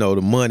 so you know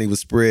the money was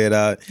spread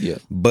out. Yeah.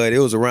 But it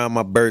was around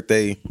my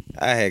birthday.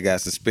 I had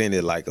got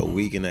suspended like a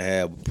week and a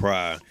half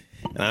prior,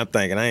 and I'm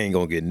thinking I ain't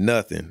gonna get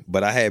nothing.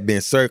 But I had been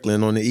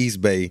circling on the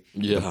East Bay,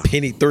 the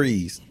penny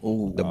threes,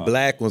 the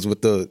black ones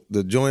with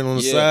the joint on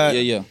the side.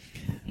 Yeah.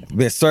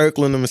 Been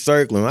circling them and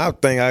circling them. I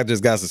think I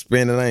just got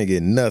suspended. I ain't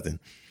getting nothing.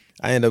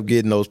 I ended up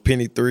getting those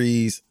penny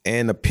threes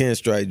and the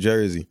pinstripe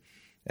jersey.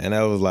 And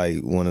that was like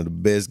one of the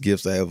best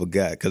gifts I ever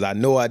got. Because I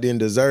know I didn't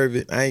deserve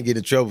it. I ain't get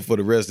in trouble for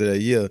the rest of that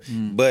year.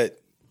 But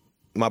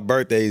my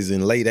birthday's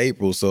in late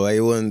April, so it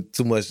wasn't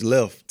too much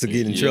left to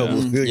get in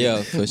trouble.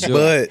 Yeah, for sure.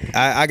 But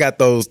I got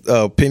those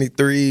penny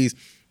threes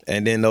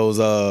and then those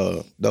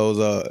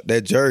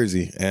that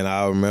jersey. And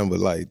I remember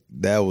like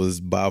that was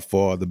by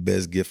far the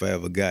best gift I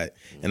ever got.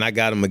 And I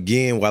got them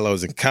again while I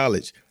was in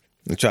college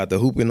and tried to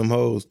hoop in them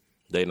hoes.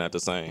 They not the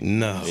same.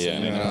 No.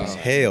 Yeah,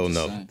 Hell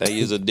no. they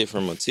use a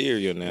different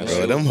material now.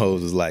 Bro, them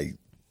hoes is like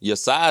Your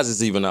size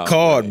is even off.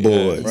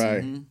 cardboard.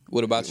 Right.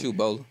 What about you,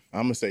 Bowler?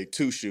 I'm gonna say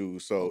 2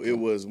 shoes. So it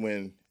was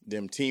when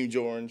them Team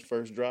Jordans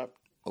first dropped.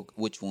 Okay,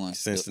 which one?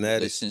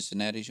 Cincinnati. The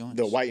Cincinnati joints?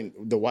 The white,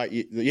 the white,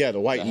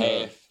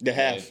 The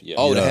half. Yeah.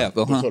 Oh, the Yeah. half.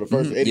 Uh-huh. So the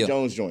first Eddie Yeah.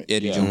 Jones joint.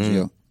 Eddie Jones,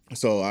 yeah.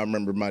 So I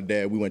remember my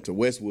dad. We went to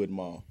Westwood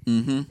Mall,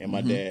 and my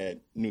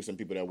dad knew some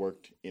people that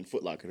worked in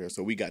Foot Locker there.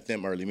 So we got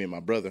them early. Me and my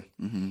brother.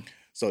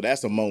 So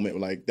that's a moment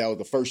like that was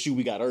the first shoe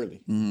we got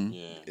early.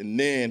 Yeah. And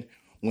then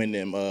when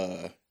them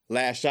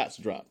Last Shots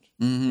dropped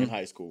in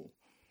high school,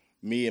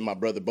 me and my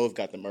brother both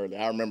got them early.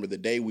 I remember the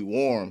day we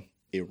wore them,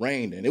 it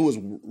rained, and it was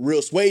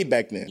real suede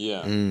back then.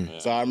 Yeah. Mm. Yeah.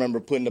 So I remember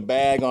putting the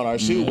bag on our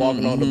shoe,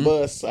 walking on the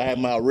bus. I had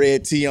my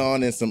red tee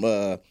on and some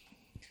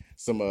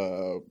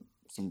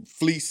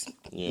fleece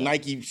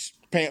Nike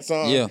pants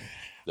on. Yeah.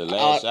 The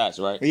last shots,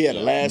 right? Yeah, the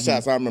Last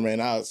Shots. I remember,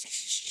 and I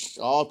was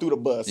all through the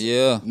bus.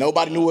 Yeah.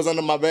 Nobody knew what was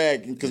under my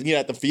bag because you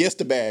had the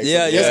Fiesta bag.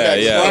 Yeah, the Fiesta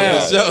yeah, bag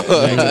was yeah, brown. for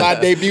sure. And I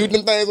debuted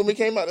them things when we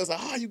came out. It's like,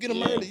 oh, you get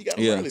them early. You got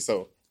them Yeah. early.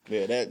 So,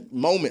 yeah, that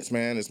moments,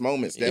 man. It's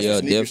moments. That's Yeah, what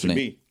sneakers should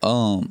definitely.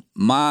 be.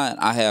 Mine,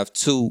 I have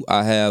 2.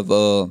 I have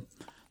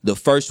the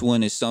first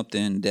one is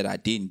something that I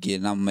didn't get,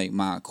 and I'm gonna make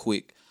mine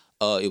quick.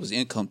 It was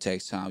income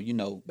tax time. You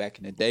know, back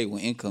in the day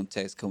when income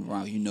tax come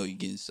around, you know you're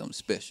getting something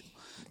special.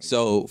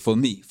 So for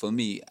me,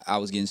 I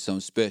was getting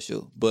something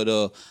special.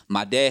 But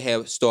my dad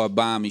had started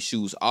buying me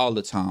shoes all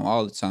the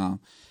time.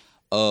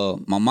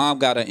 My mom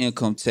got an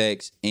income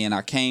tax, and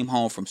I came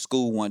home from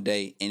school one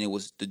day, and it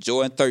was the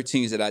Jordan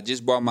 13s that I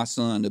just brought my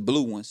son, the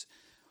blue ones.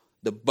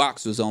 The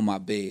box was on my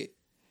bed.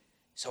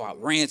 So I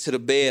ran to the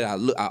bed,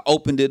 I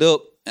opened it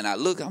up, and I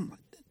look, I'm like,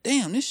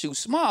 damn, this shoe's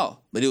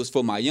small. But it was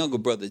for my younger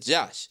brother,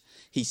 Josh.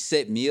 He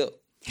set me up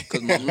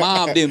because my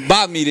mom didn't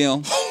buy me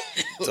them.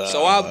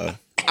 So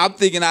I I'm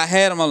thinking I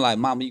had them. I'm like,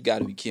 Mama, you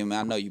gotta be kidding me.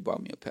 I know you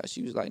bought me a pair.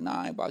 She was like,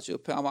 Nah, I ain't bought you a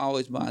pair. I'm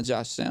always buying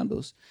Josh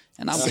sandals.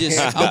 And I'm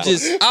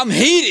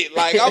heated.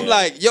 Like, I'm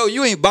like, yo,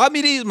 you ain't bought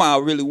me these?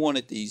 Mom, I really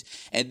wanted these.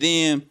 And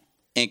then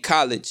in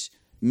college,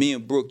 me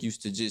and Brooke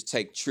used to just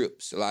take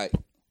trips. Like,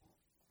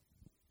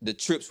 the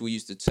trips we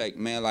used to take,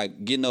 man,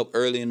 like getting up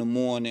early in the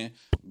morning,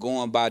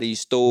 going by these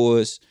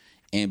stores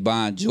and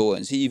buying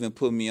Jordans. He even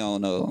put me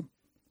on,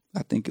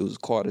 I think it was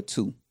Carter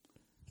 2.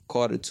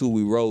 Carter 2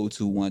 we rode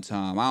to one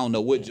time. I don't know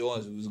what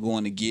Jordans we was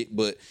going to get,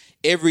 but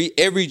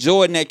every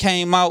Jordan that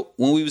came out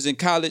when we was in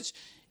college,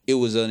 it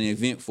was an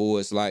event for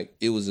us. Like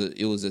it was a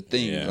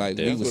thing. Yeah, like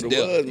that's we was what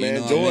there. it was,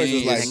 man. Jordans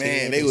was like,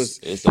 man, they was.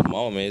 It's a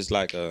moment. It's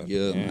like a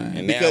man.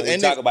 And now we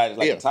talk about it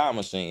like a time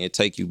machine. It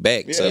take you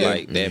back to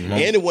like that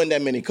moment. And it wasn't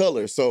that many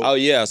colors. So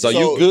so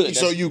you good.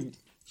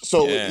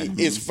 So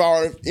it's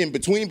far in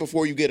between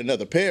before you get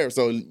another pair.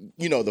 So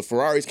the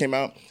Ferraris came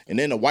out, and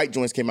then the white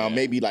joints came out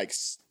maybe like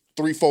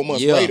 3-4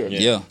 months later.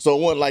 Yeah. So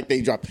it wasn't like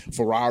they dropped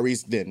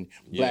Ferraris, then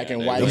black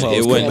and white.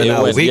 It went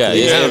weekly.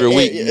 Every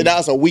week. And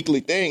that's a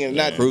weekly thing, and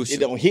it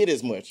don't hit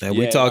as much. And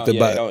we talked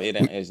about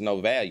it's no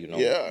value. No.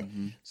 Yeah.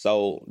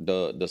 So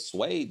the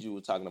suede you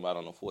were talking about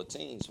on the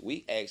 14s,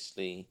 we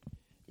actually,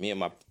 me and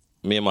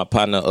my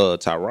partner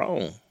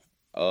Tyrone,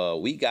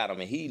 we got him,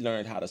 and he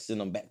learned how to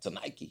send them back to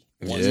Nike.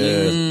 Once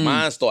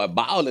mine started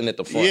balling at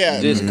the front,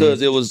 just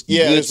because it was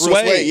good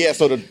suede. Yeah,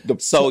 so the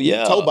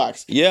toe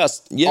box.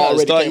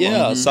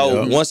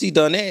 So once he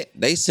done that,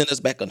 they sent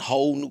us back a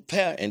whole new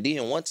pair, and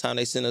then one time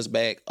they sent us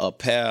back a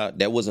pair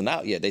that wasn't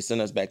out yet. They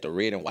sent us back the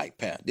red and white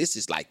pair. This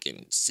is like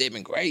in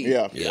 7th grade.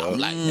 Yeah. I'm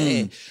like,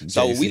 man.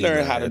 So we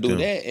learned how to do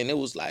that, and it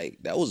was like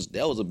that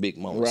was a big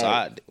moment.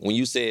 Right. So when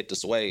you said the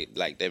suede,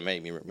 like that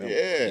made me remember.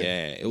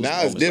 Yeah. It was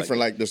now it's different.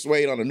 Like the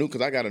suede on the new,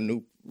 because I got a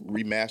new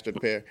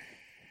remastered pair.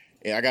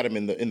 And I got him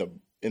in the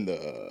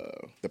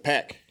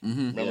pack.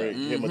 Remember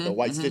him with the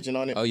white stitching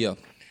on it? Oh yeah.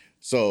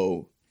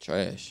 So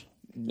trash.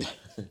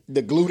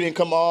 The glue didn't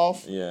come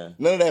off. Yeah.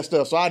 None of that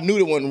stuff. So I knew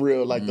it wasn't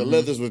real. Like the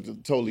leathers was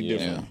totally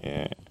different.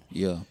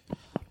 Yeah.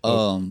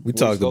 We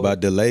talked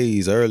about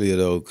delays earlier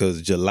though, because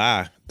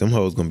July, them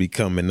hoes gonna be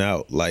coming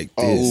out like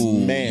this. Oh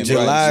man,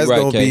 July is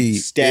gonna be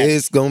stacked.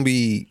 It's gonna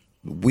be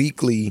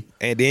weekly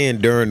and then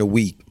during the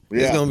week.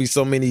 There's gonna be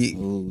so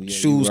many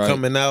shoes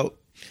coming out.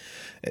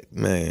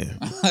 Man,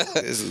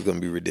 this is gonna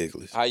be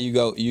ridiculous. How you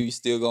go? You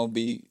still gonna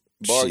be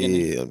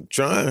bargaining? Yeah, I'm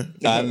trying.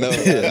 I know.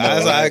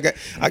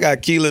 I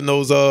got Keelan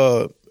those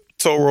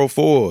Toro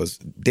 4s,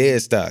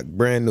 dead stock,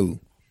 brand new,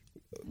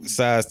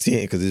 size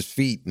 10, because his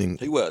feet.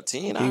 He wear a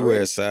 10. He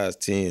wears size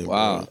 10.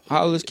 Wow. Bro.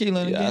 How old is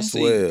Keelan again? I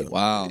swear.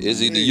 Wow.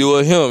 It's either you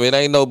or him. It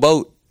ain't no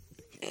boat.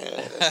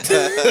 Yeah,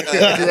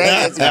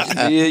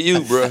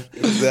 you, bro.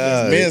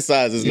 Men's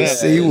sizes now.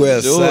 He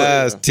wears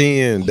size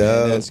 10,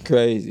 dog. That's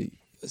crazy.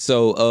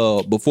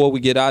 So before we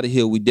get out of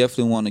here, we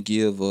definitely want to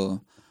give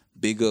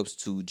big ups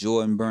to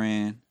Jordan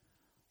Brand.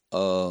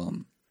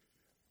 $100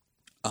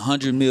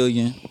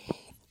 million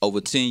over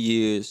 10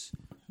 years.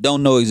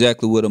 Don't know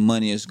exactly where the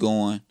money is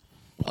going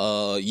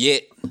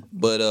yet,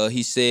 but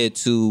he said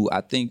to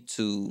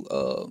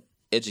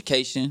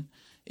education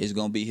is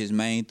gonna be his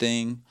main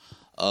thing.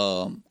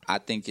 I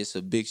think it's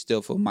a big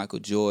step for Michael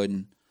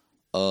Jordan.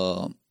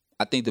 I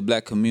think the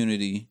black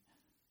community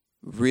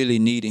really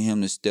needed him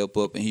to step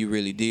up, and he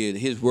really did.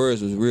 His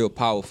words was real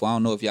powerful. I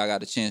don't know if y'all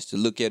got a chance to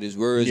look at his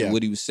words and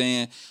what he was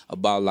saying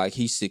about like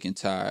he's sick and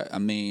tired. I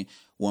mean,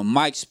 when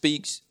Mike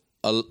speaks,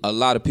 a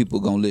lot of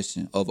people gonna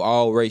listen, of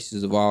all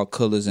races, of all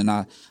colors, and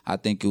I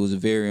think it was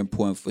very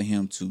important for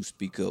him to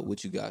speak up.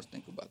 What you guys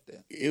think about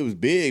that? It was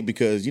big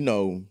because, in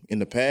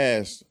the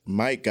past,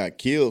 Mike got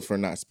killed for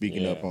not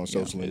speaking up on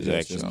social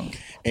injustice.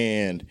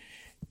 And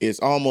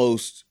it's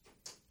almost...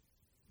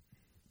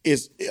 I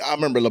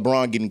remember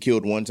LeBron getting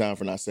killed one time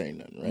for not saying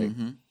nothing, right?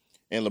 Mm-hmm.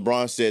 And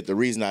LeBron said the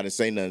reason I didn't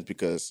say nothing is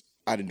because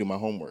I didn't do my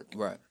homework.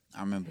 Right. I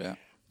remember that.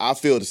 I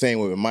feel the same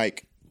way with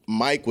Mike.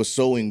 Mike was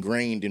so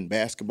ingrained in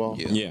basketball.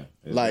 Yeah,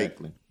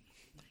 exactly. Like,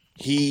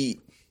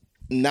 he,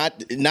 not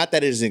that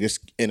it is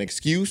an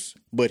excuse,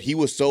 but he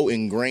was so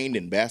ingrained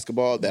in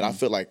basketball that I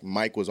feel like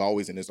Mike was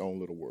always in his own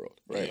little world,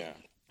 right? Yeah.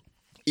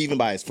 Even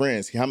by his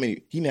friends. He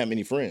didn't have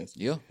many friends.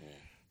 Yeah.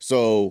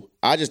 So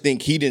I just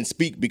think he didn't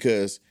speak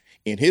because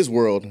in his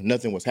world,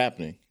 nothing was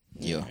happening.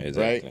 Yeah,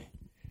 exactly. Right?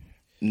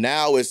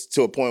 Now it's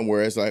to a point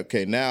where it's like,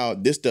 okay, now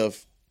this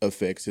stuff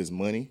affects his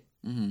money.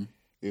 Mm-hmm.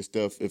 This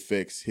stuff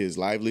affects his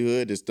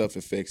livelihood. This stuff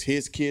affects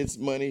his kids'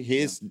 money. He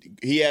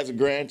has a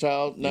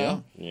grandchild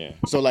now. Yeah.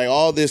 So like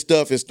all this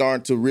stuff is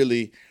starting to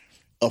really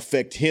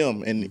affect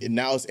him, and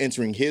now it's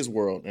entering his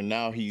world, and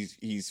now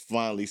he's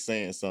finally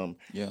saying something.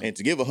 Yeah. And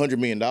to give $100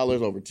 million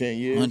over 10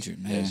 years,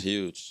 100, man, that's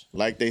huge.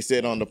 Like they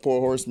said on the Poor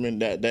Horseman,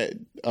 that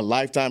a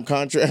lifetime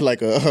contract,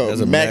 like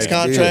a max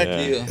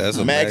contract, That's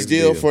a max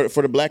deal for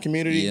the black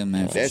community. Yeah,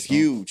 man, that's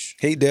huge.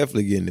 He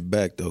definitely getting it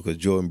back though, because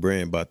Jordan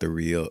Brand about to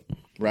re-up.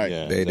 Right.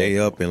 Yeah, they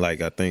up in, like,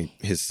 I think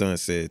his son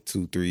said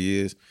 2-3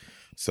 years.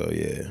 So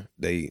yeah,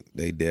 they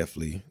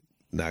definitely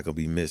not gonna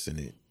be missing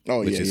it.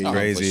 which is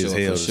crazy as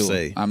hell to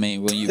say. I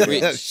mean, when you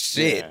rich,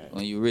 shit.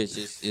 When you rich,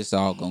 it's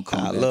all gonna come.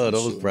 I love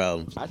those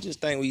problems. I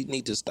just think we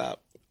need to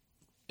stop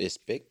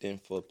expecting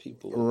for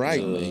people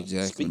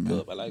to speak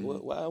up. Like,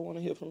 why I want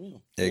to hear from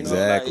him?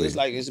 Exactly.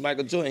 It's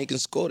Michael Jordan. He can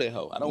score that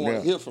hoe. I don't want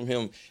to hear from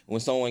him when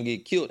someone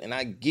get killed. And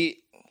I get,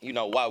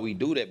 why we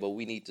do that, but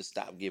we need to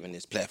stop giving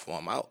this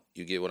platform out.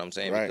 You get what I'm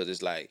saying? Right. Because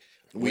it's like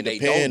when they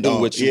don't do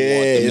what you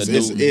want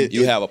them to do,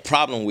 you have a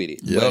problem with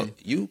it. Yep.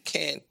 But you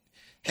can't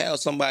have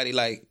somebody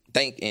like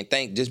think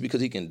just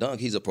because he can dunk,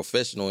 he's a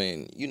professional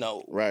and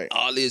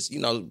all this,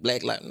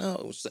 black life.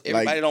 No,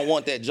 everybody don't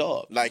want that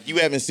job. Like you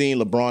haven't seen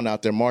LeBron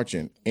out there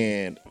marching,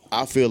 and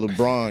I feel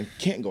LeBron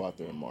can't go out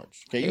there and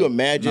march. Can you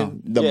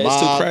imagine the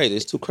mob?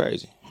 It's too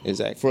crazy.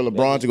 Exactly. For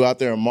LeBron to go out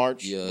there and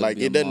march,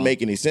 it doesn't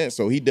make any sense.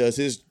 So he does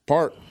his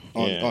part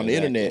on the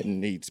internet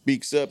and he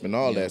speaks up and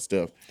all that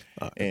stuff.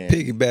 And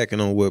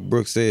piggybacking on what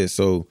Brooks said,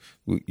 so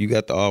you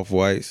got the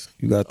Off-Whites,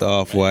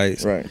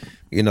 right?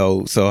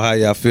 So how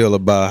y'all feel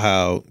about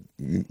how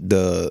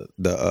the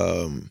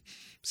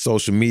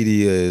social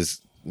media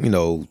is,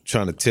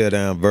 trying to tear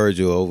down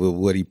Virgil over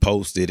what he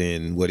posted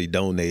and what he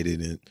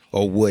donated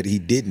or what he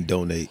didn't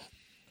donate?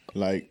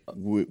 Like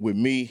with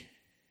me,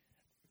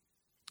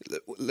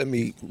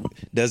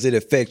 does it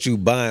affect you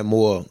buying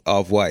more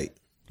Off-White,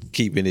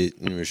 keeping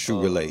it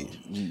shoe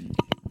related?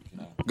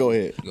 Go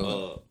ahead.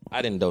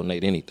 I didn't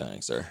donate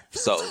anything, sir.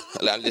 So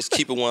let's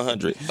keep it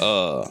 100.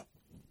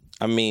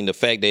 I mean, the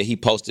fact that he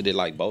posted it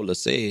like Bola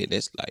said,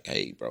 that's like,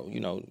 hey, bro,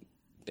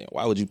 then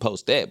why would you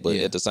post that? But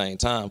at the same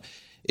time,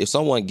 if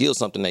someone gives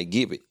something, they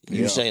give it.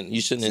 You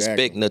shouldn't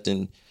expect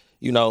nothing,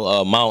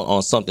 amount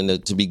on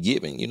something to be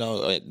given.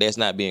 That's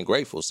not being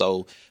grateful.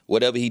 So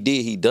whatever he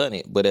did, he done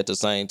it. But at the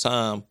same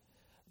time,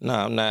 no,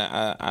 I'm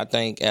not. I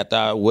think after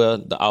I wear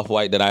the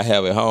Off-White that I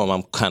have at home,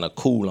 I'm kind of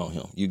cool on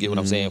him. You get what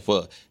I'm saying?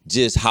 For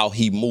just how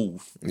he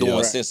move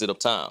during sensitive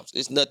times.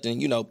 It's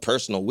nothing,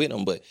 personal with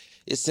him, but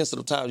it's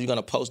sensitive times. You're going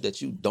to post that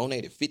you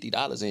donated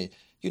 $50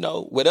 and,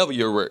 whatever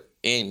your work.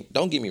 And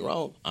don't get me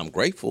wrong, I'm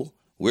grateful.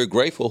 We're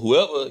grateful.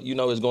 Whoever,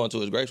 is going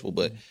to is grateful,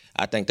 but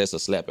I think that's a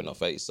slap in the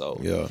face.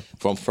 So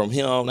from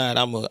here on out,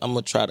 I'm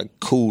gonna try to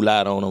cool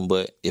out on them,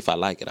 but if I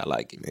like it, I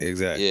like it.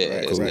 Exactly.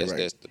 Yeah,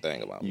 that's the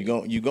thing about me.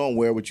 You gonna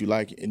wear what you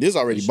like, and this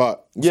already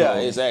bought. Yeah,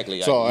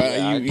 exactly. So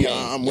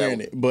I'm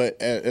wearing it.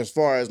 But as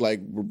far as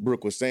like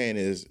Brooke was saying,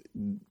 is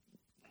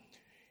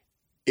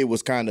it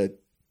was kind of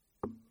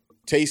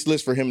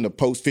tasteless for him to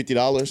post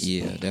 $50.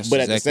 Yeah, that's. But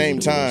at the same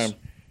time,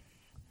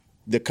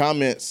 the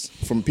comments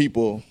from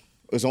people,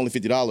 it's only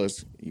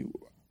 $50. You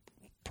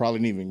probably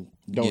didn't even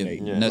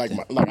donate. Yeah,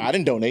 like I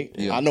didn't donate.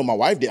 Yeah. I know my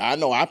wife did. I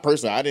know I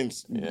personally, I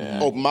didn't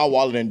open my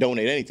wallet and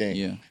donate anything.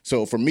 Yeah.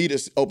 So for me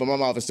to open my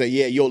mouth and say,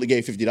 yeah, you only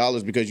gave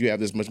 $50 because you have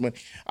this much money,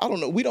 I don't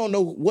know. We don't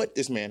know what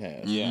this man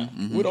has. Yeah.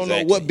 Mm-hmm. We don't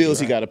know what bills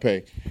he got to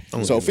pay.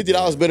 So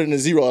 $50 better than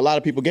zero. A lot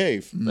of people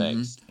gave.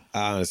 Thanks.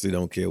 I honestly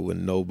don't care what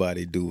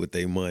nobody do with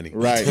their money.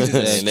 Right.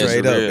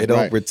 Straight up. It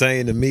don't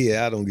pertain to me.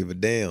 I don't give a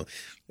damn.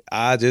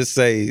 I just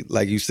say,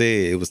 like you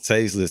said, it was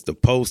tasteless to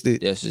post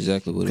it. That's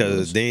exactly what it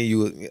was. Because then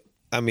you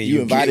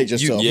invited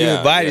yourself. You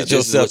invited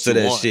yourself to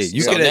that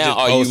shit. So now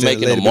are you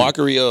making a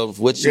mockery of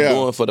what you're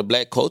doing for the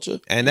black culture?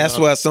 And that's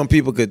why some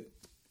people could,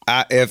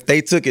 if they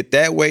took it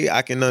that way,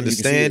 I can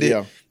understand it.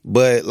 Yeah.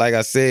 But like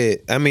I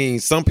said,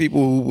 some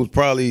people who was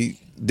probably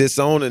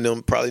disowning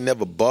them probably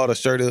never bought a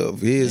shirt of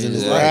his in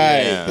his life.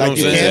 Right. Yeah. Like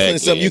you canceling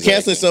something. You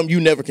canceling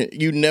something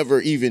you never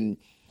even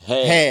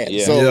had.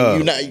 Yeah. So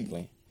you're not.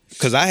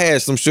 Cause I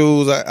had some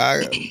shoes,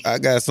 I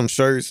got some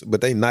shirts,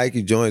 but they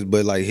Nike joints.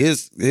 But like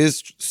his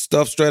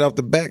stuff straight off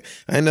the back,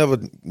 I ain't never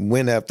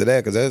went after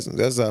that because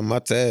that's my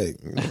tag.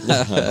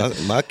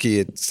 my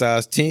kid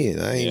size 10.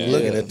 I ain't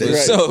looking at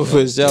that.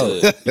 For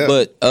sure.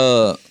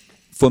 But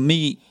for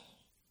me,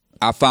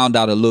 I found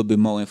out a little bit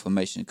more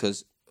information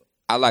because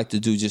I like to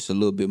do just a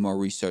little bit more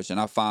research, and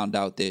I found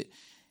out that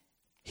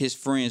his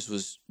friends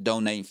was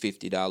donating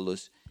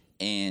 $50,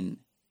 and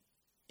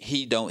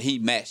he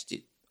matched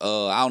it.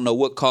 I don't know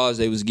what cause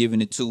they was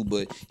giving it to,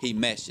 but he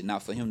matched it. Now,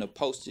 for him to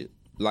post it,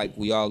 like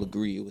we all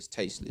agree, it was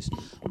tasteless.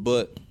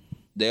 But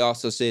they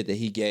also said that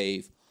he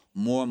gave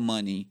more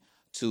money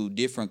to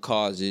different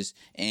causes,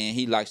 and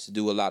he likes to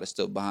do a lot of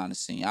stuff behind the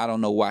scene. I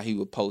don't know why he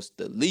would post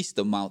the least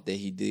amount that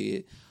he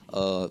did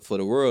for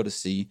the world to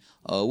see,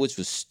 which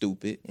was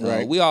stupid.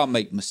 Right. We all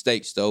make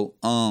mistakes, though.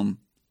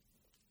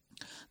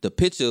 The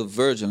picture of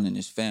Virgil and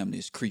his family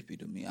is creepy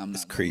to me. I'm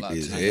not creepy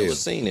as hell. I've never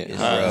seen it.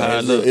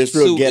 It's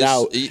real. Get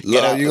out.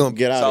 You gonna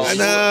get out?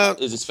 So,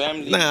 is his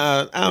family?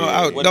 Nah,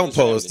 I don't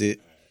post it.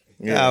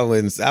 Yeah.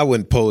 I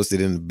wouldn't post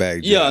it in the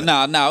back. Yeah,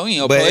 nah, we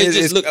ain't.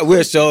 But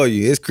we'll show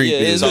you. It's creepy.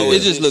 Yeah,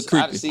 it just look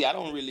creepy. I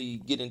don't really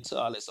get into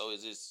all that. So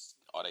is this?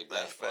 Are they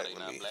black? Are they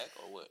not black?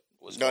 Or what?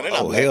 No, they're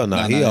not black. Hell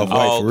no. He off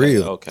white for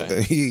real.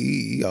 Okay.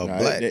 He off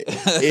black.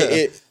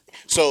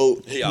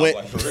 So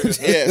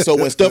so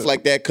when stuff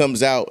like that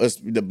comes out,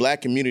 the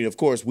black community, of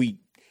course, when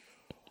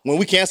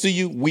we cancel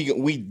you, we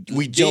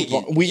jump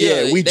on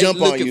we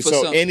jump on you.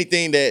 So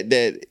anything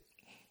that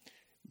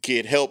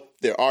could help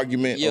their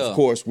argument, of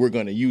course, we're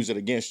going to use it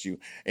against you.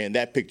 And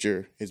that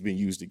picture has been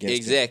used against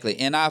Exactly.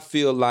 And I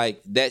feel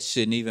like that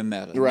shouldn't even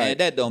matter. Right. Man,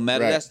 that don't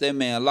matter. Right. That's that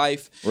man's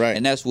life. Right.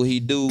 And that's what he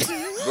do.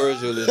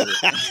 Virgil is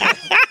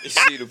You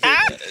see the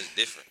picture? That's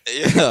different.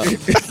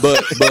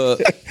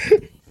 but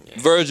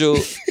Virgil,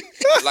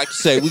 like you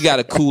say, we got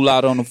to cool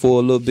out on him for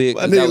a little bit.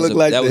 My nigga look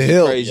like that the was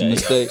Hill. a crazy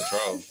mistake.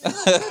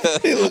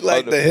 He look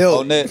like the Hill.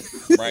 On that,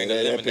 Bring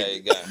that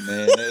lemonade guy.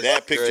 man,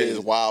 That picture is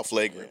wild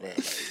flagrant, man.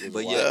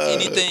 But yeah,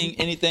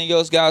 anything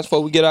else, guys,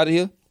 before we get out of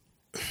here?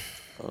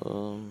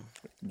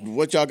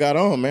 What y'all got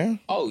on, man?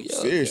 Oh yeah,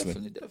 Seriously.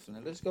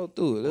 definitely. Let's go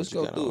through it. Let's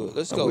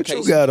go. What you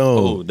Casey. got on?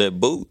 Oh, that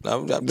boot.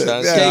 I'm trying to Yeah,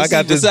 I say.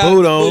 got this besides-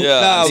 boot on.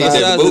 Yeah, Nah, I see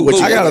besides that the boot.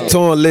 boot. I got a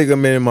torn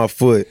ligament in my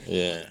foot,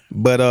 Yeah.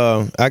 but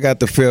I got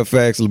the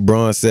Fairfax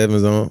LeBron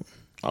 7s on.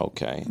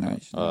 Okay.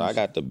 Nice, I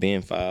got the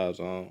Ben 5s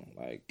on.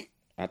 Like,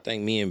 I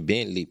think me and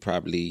Bentley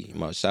probably,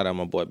 shout out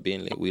my boy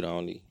Bentley. We the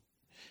only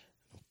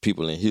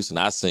people in Houston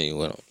I seen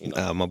with him. You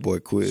know. My boy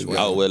Quiz.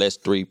 Oh, well, that's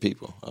 3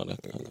 people. Oh,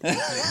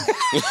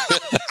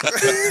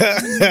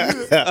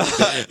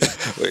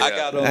 I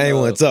got on. I ain't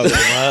want to talk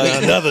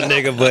about another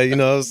nigga, but you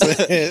know what I'm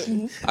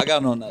saying? I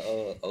got on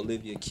the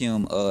Olivia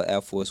Kim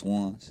Air Force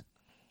Ones.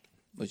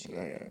 What you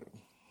got?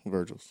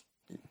 Virgil's.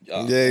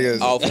 Yeah.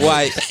 Off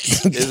white.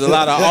 There's a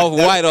lot of off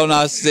white on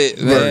our set,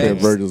 man.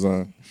 Virgil's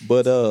on.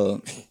 But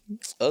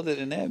other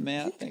than that,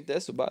 man, I think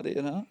that's about it,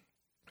 huh?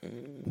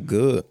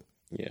 Good.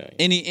 Yeah.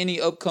 Any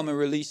upcoming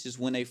releases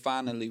when they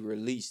finally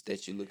release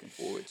that you're looking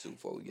forward to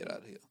before we get out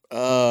of here?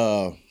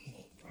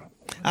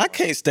 I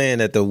can't stand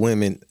that the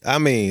women. I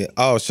mean,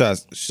 all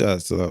shots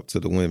up to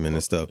the women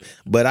and stuff,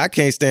 but I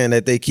can't stand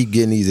that they keep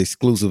getting these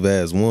exclusive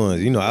ass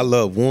ones. You know, I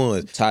love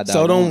ones. Tie-dye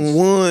So them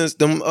ones,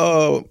 them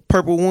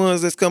purple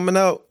ones that's coming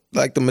out,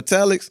 like the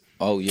metallics,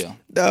 Oh yeah.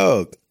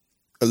 dog.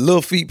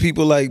 Little feet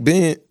people like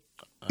Ben.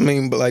 I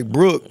mean, but like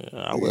Brooke,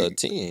 I wear a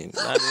 10.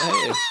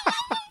 9.5.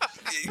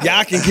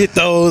 y'all can get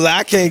those.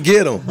 I can't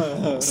get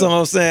them. So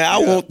I'm saying I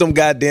want them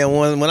goddamn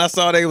ones. When I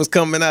saw they was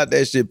coming out,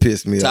 that shit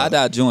pissed me off.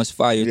 Tie-dye joints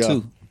fire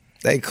too.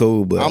 They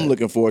cool, but I'm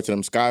looking forward to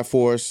them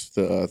Skyforce,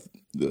 the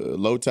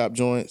low top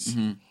joints.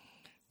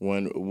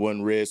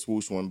 One red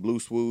swoosh, one blue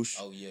swoosh.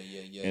 Oh yeah.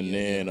 And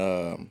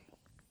then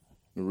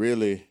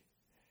really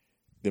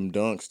them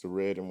dunks, the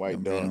red and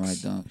white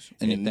dunks.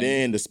 And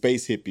then the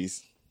space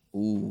hippies.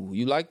 Ooh,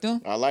 you like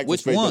them? I like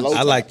which the ones? low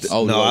I like tops. the,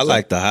 Oh, no, low I top.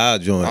 like the high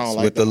joints I don't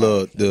like with the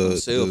the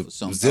Silver, the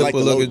something. zipper I like the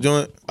looking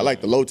low- joint. I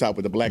like the low top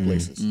with the black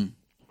laces.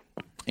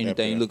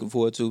 Anything you looking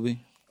forward to, B?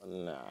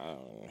 Nah,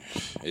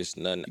 it's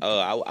nothing.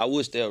 I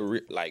wish they were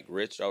like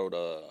retro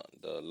the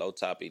low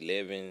top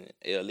 11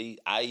 LE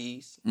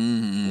IEs.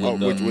 Oh,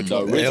 which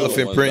The one?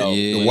 elephant print,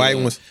 the white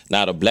ones.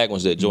 Now the black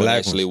ones that Jordan Black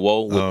actually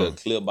ones. wore with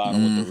the clear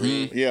bottom with the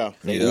red. Yeah.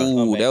 They Ooh,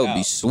 come back that would be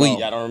out. sweet.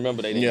 Y'all don't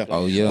remember they didn't Yeah. come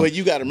Oh back. yeah. But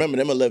you got to remember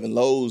them 11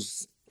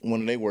 lows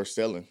when they were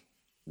selling.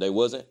 They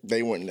wasn't.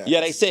 They weren't that.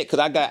 Yeah, they said because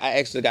I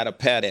actually got a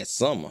pair that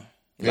summer.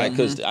 Like,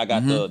 cause I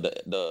got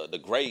the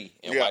gray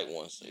and Yeah. white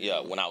ones. Yeah,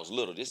 when I was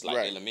little, this like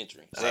Right.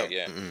 elementary. So,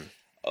 yeah.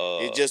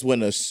 It just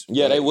went a.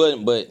 Yeah, they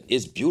wasn't, but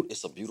it's beautiful.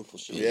 It's a beautiful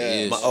shoe.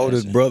 Yeah. My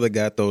oldest brother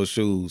got those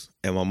shoes,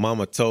 and my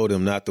mama told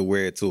him not to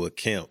wear it to a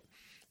camp,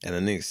 and a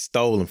nigga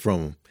stole them from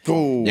him.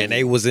 Cool. And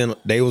they was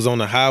on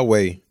the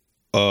highway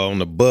on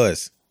the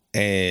bus,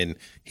 and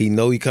he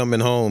coming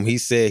home. He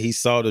said he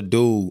saw the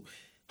dude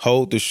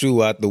hold the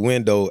shoe out the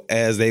window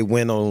as they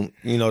went on,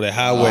 the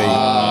highway.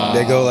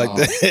 They go like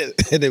that.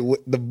 And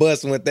the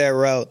bus went that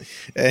route,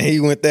 and he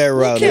went that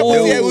route. Camp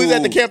was he at? We was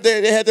at the camp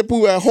there. They had to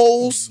put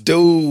holes.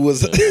 Dude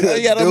was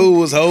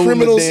holding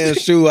criminals. the damn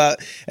shoe out,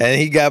 and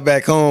he got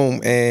back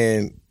home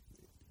and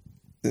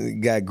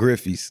got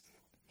griffies.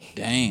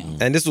 Damn.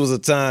 And this was a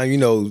time,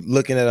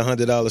 looking at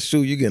 $100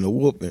 shoe, you getting a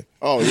whooping.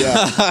 Oh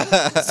yeah,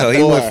 So he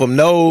Boy. went from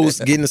those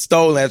getting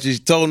stolen after she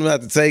told him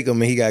not to take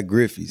them, and he got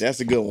griffies. that's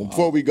a good one.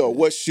 Before we go,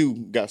 what shoe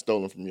got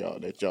stolen from y'all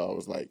that y'all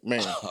was like,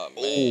 man?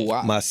 Oh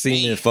wow. My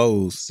cement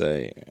foes,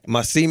 Say,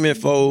 my cement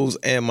foes,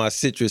 and my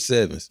citrus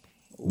sevens,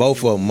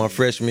 both of them. My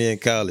freshman year in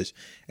college,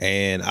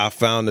 and I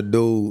found a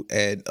dude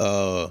at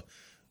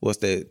what's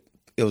that?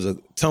 It was a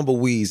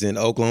Tumbleweeds in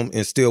Oklahoma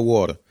in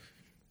Stillwater.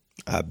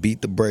 I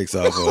beat the brakes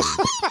off of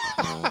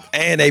him.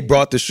 And they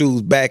brought the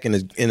shoes back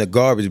in a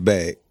garbage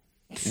bag,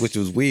 which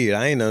was weird.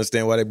 I ain't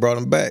understand why they brought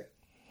them back.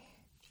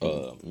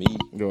 me,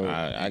 Go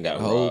ahead. I got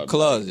Whole robbed.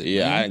 closet,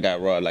 Yeah, man. I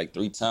got robbed like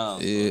 3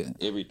 times. Yeah.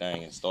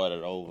 Everything and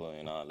started over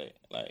and all that.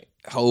 Like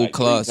Whole like 3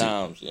 closet.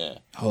 times, yeah.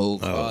 Whole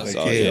closet.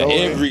 So Yeah. yeah,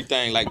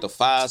 everything like the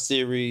 5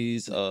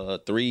 series,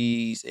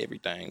 3s,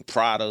 everything,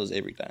 Pradas,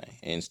 everything,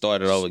 and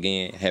started over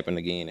again. Happened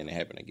again, and it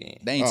happened again.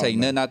 They ain't take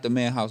nothing out the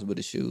man house but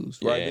the shoes,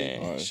 right? Yeah,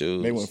 All right.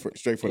 shoes. They went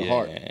straight for the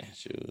heart. Yeah,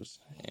 shoes.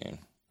 And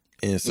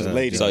Inside.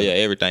 lady. so yeah,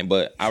 everything.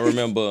 But I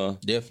remember.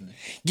 Definitely.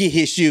 Get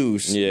his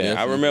shoes. Yeah,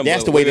 I remember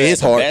That's the way we to were his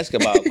at the heart.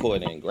 basketball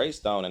court in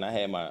Greystone, and I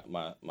had my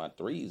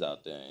 3s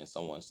out there, and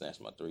someone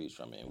snatched my 3s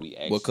from me, and we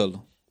actually What color?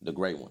 the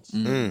gray ones.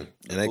 And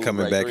they Cool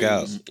coming gray back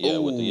out. 3s. Yeah,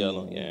 with the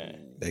yellow. Yeah,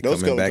 They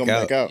Those coming come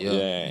back out. Yeah.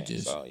 yeah.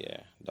 Just, So yeah,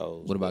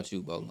 those. what about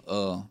you,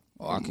 Bo?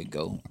 I could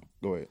go.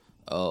 Go ahead.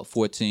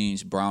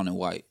 14s, brown and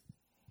white.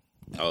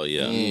 Oh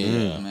yeah,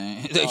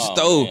 Man, they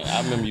stole. Man.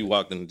 I remember you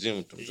walked in the gym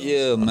with them.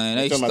 Yeah, man,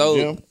 they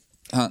stole.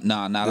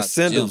 Nah, not The out the gym,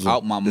 Cinders.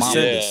 out my mama.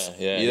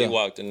 Yeah. He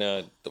walked in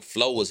there. The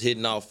flow was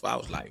hitting off. I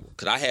was like,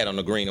 cause I had on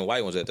the green and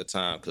white ones at the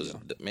time. Cause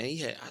man, he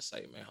had. I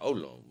say, man,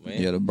 hold on,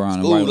 man. Yeah, the brown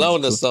and School white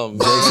loan ones or something.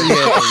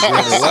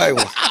 White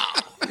one.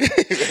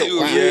 You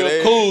were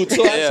real cool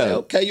too. I said,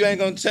 okay, you ain't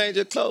gonna change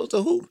your clothes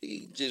to hoop.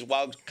 He just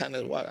kind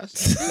of walked. I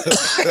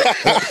said,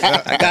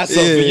 I got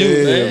something for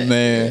you,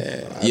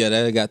 man. Yeah,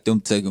 that got them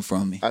taken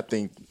from me. I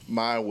think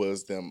mine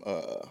was them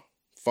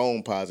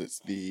foam posits,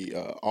 the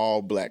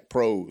all black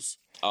pros.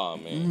 Oh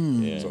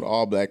man, yeah. So the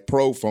all black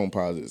pro foam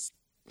posits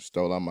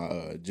stole out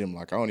my gym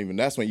lock.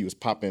 That's when you was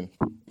popping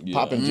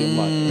gym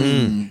lock.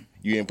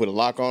 You didn't put a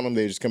lock on them.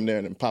 They just come there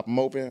and pop them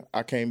open.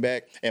 I came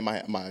back and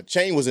my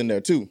chain was in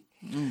there too.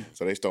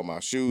 So they stole my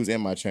shoes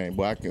and my chain.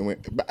 Boy,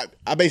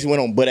 I basically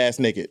went on butt ass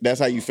naked. That's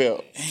how you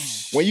felt.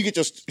 When you get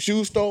your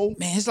shoes stolen,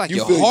 Man, it's like you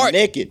your feel heart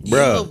naked.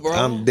 Bro, bro.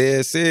 I'm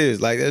dead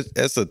serious. Like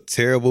that's a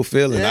terrible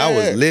feeling. I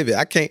was livid.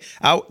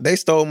 They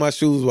stole my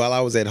shoes while I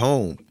was at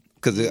home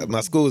because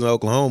my school was in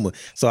Oklahoma.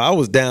 So I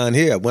was down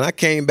here. When I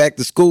came back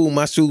to school,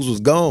 my shoes was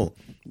gone.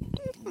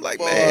 I'm like,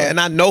 man, and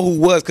I know who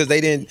was because they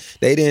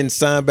didn't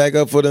sign back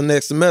up for the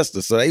next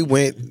semester. So they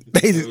went.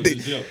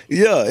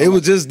 It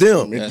was just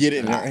them. Get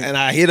it, And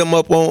I hit them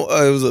up on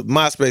it was a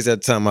MySpace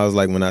at the time. I was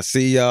like, when I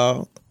see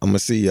y'all, I'm gonna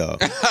see y'all.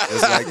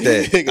 It's like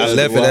that. I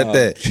left it at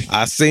that.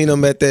 I seen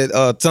them at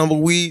that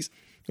Tumbleweeds.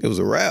 It was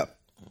a wrap.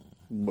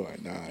 But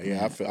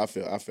I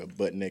feel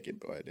butt naked.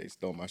 Boy, they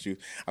stole my shoes.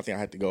 I think I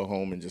had to go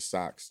home and just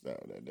socks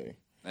that day.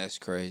 That's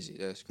crazy.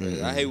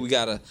 I hate we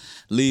gotta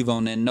leave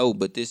on that note,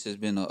 but this has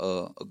been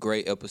a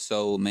great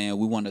episode, man.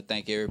 We want to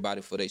thank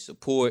everybody for their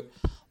support.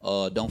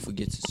 Don't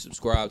forget to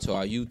subscribe to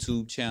our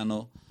YouTube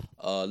channel.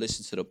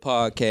 Listen to the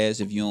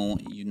podcast if you're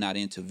not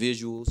into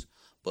visuals.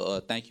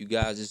 But thank you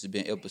guys. This has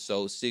been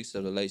episode 6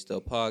 of the Laced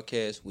Up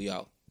Podcast. We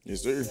out.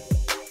 Yes, sir.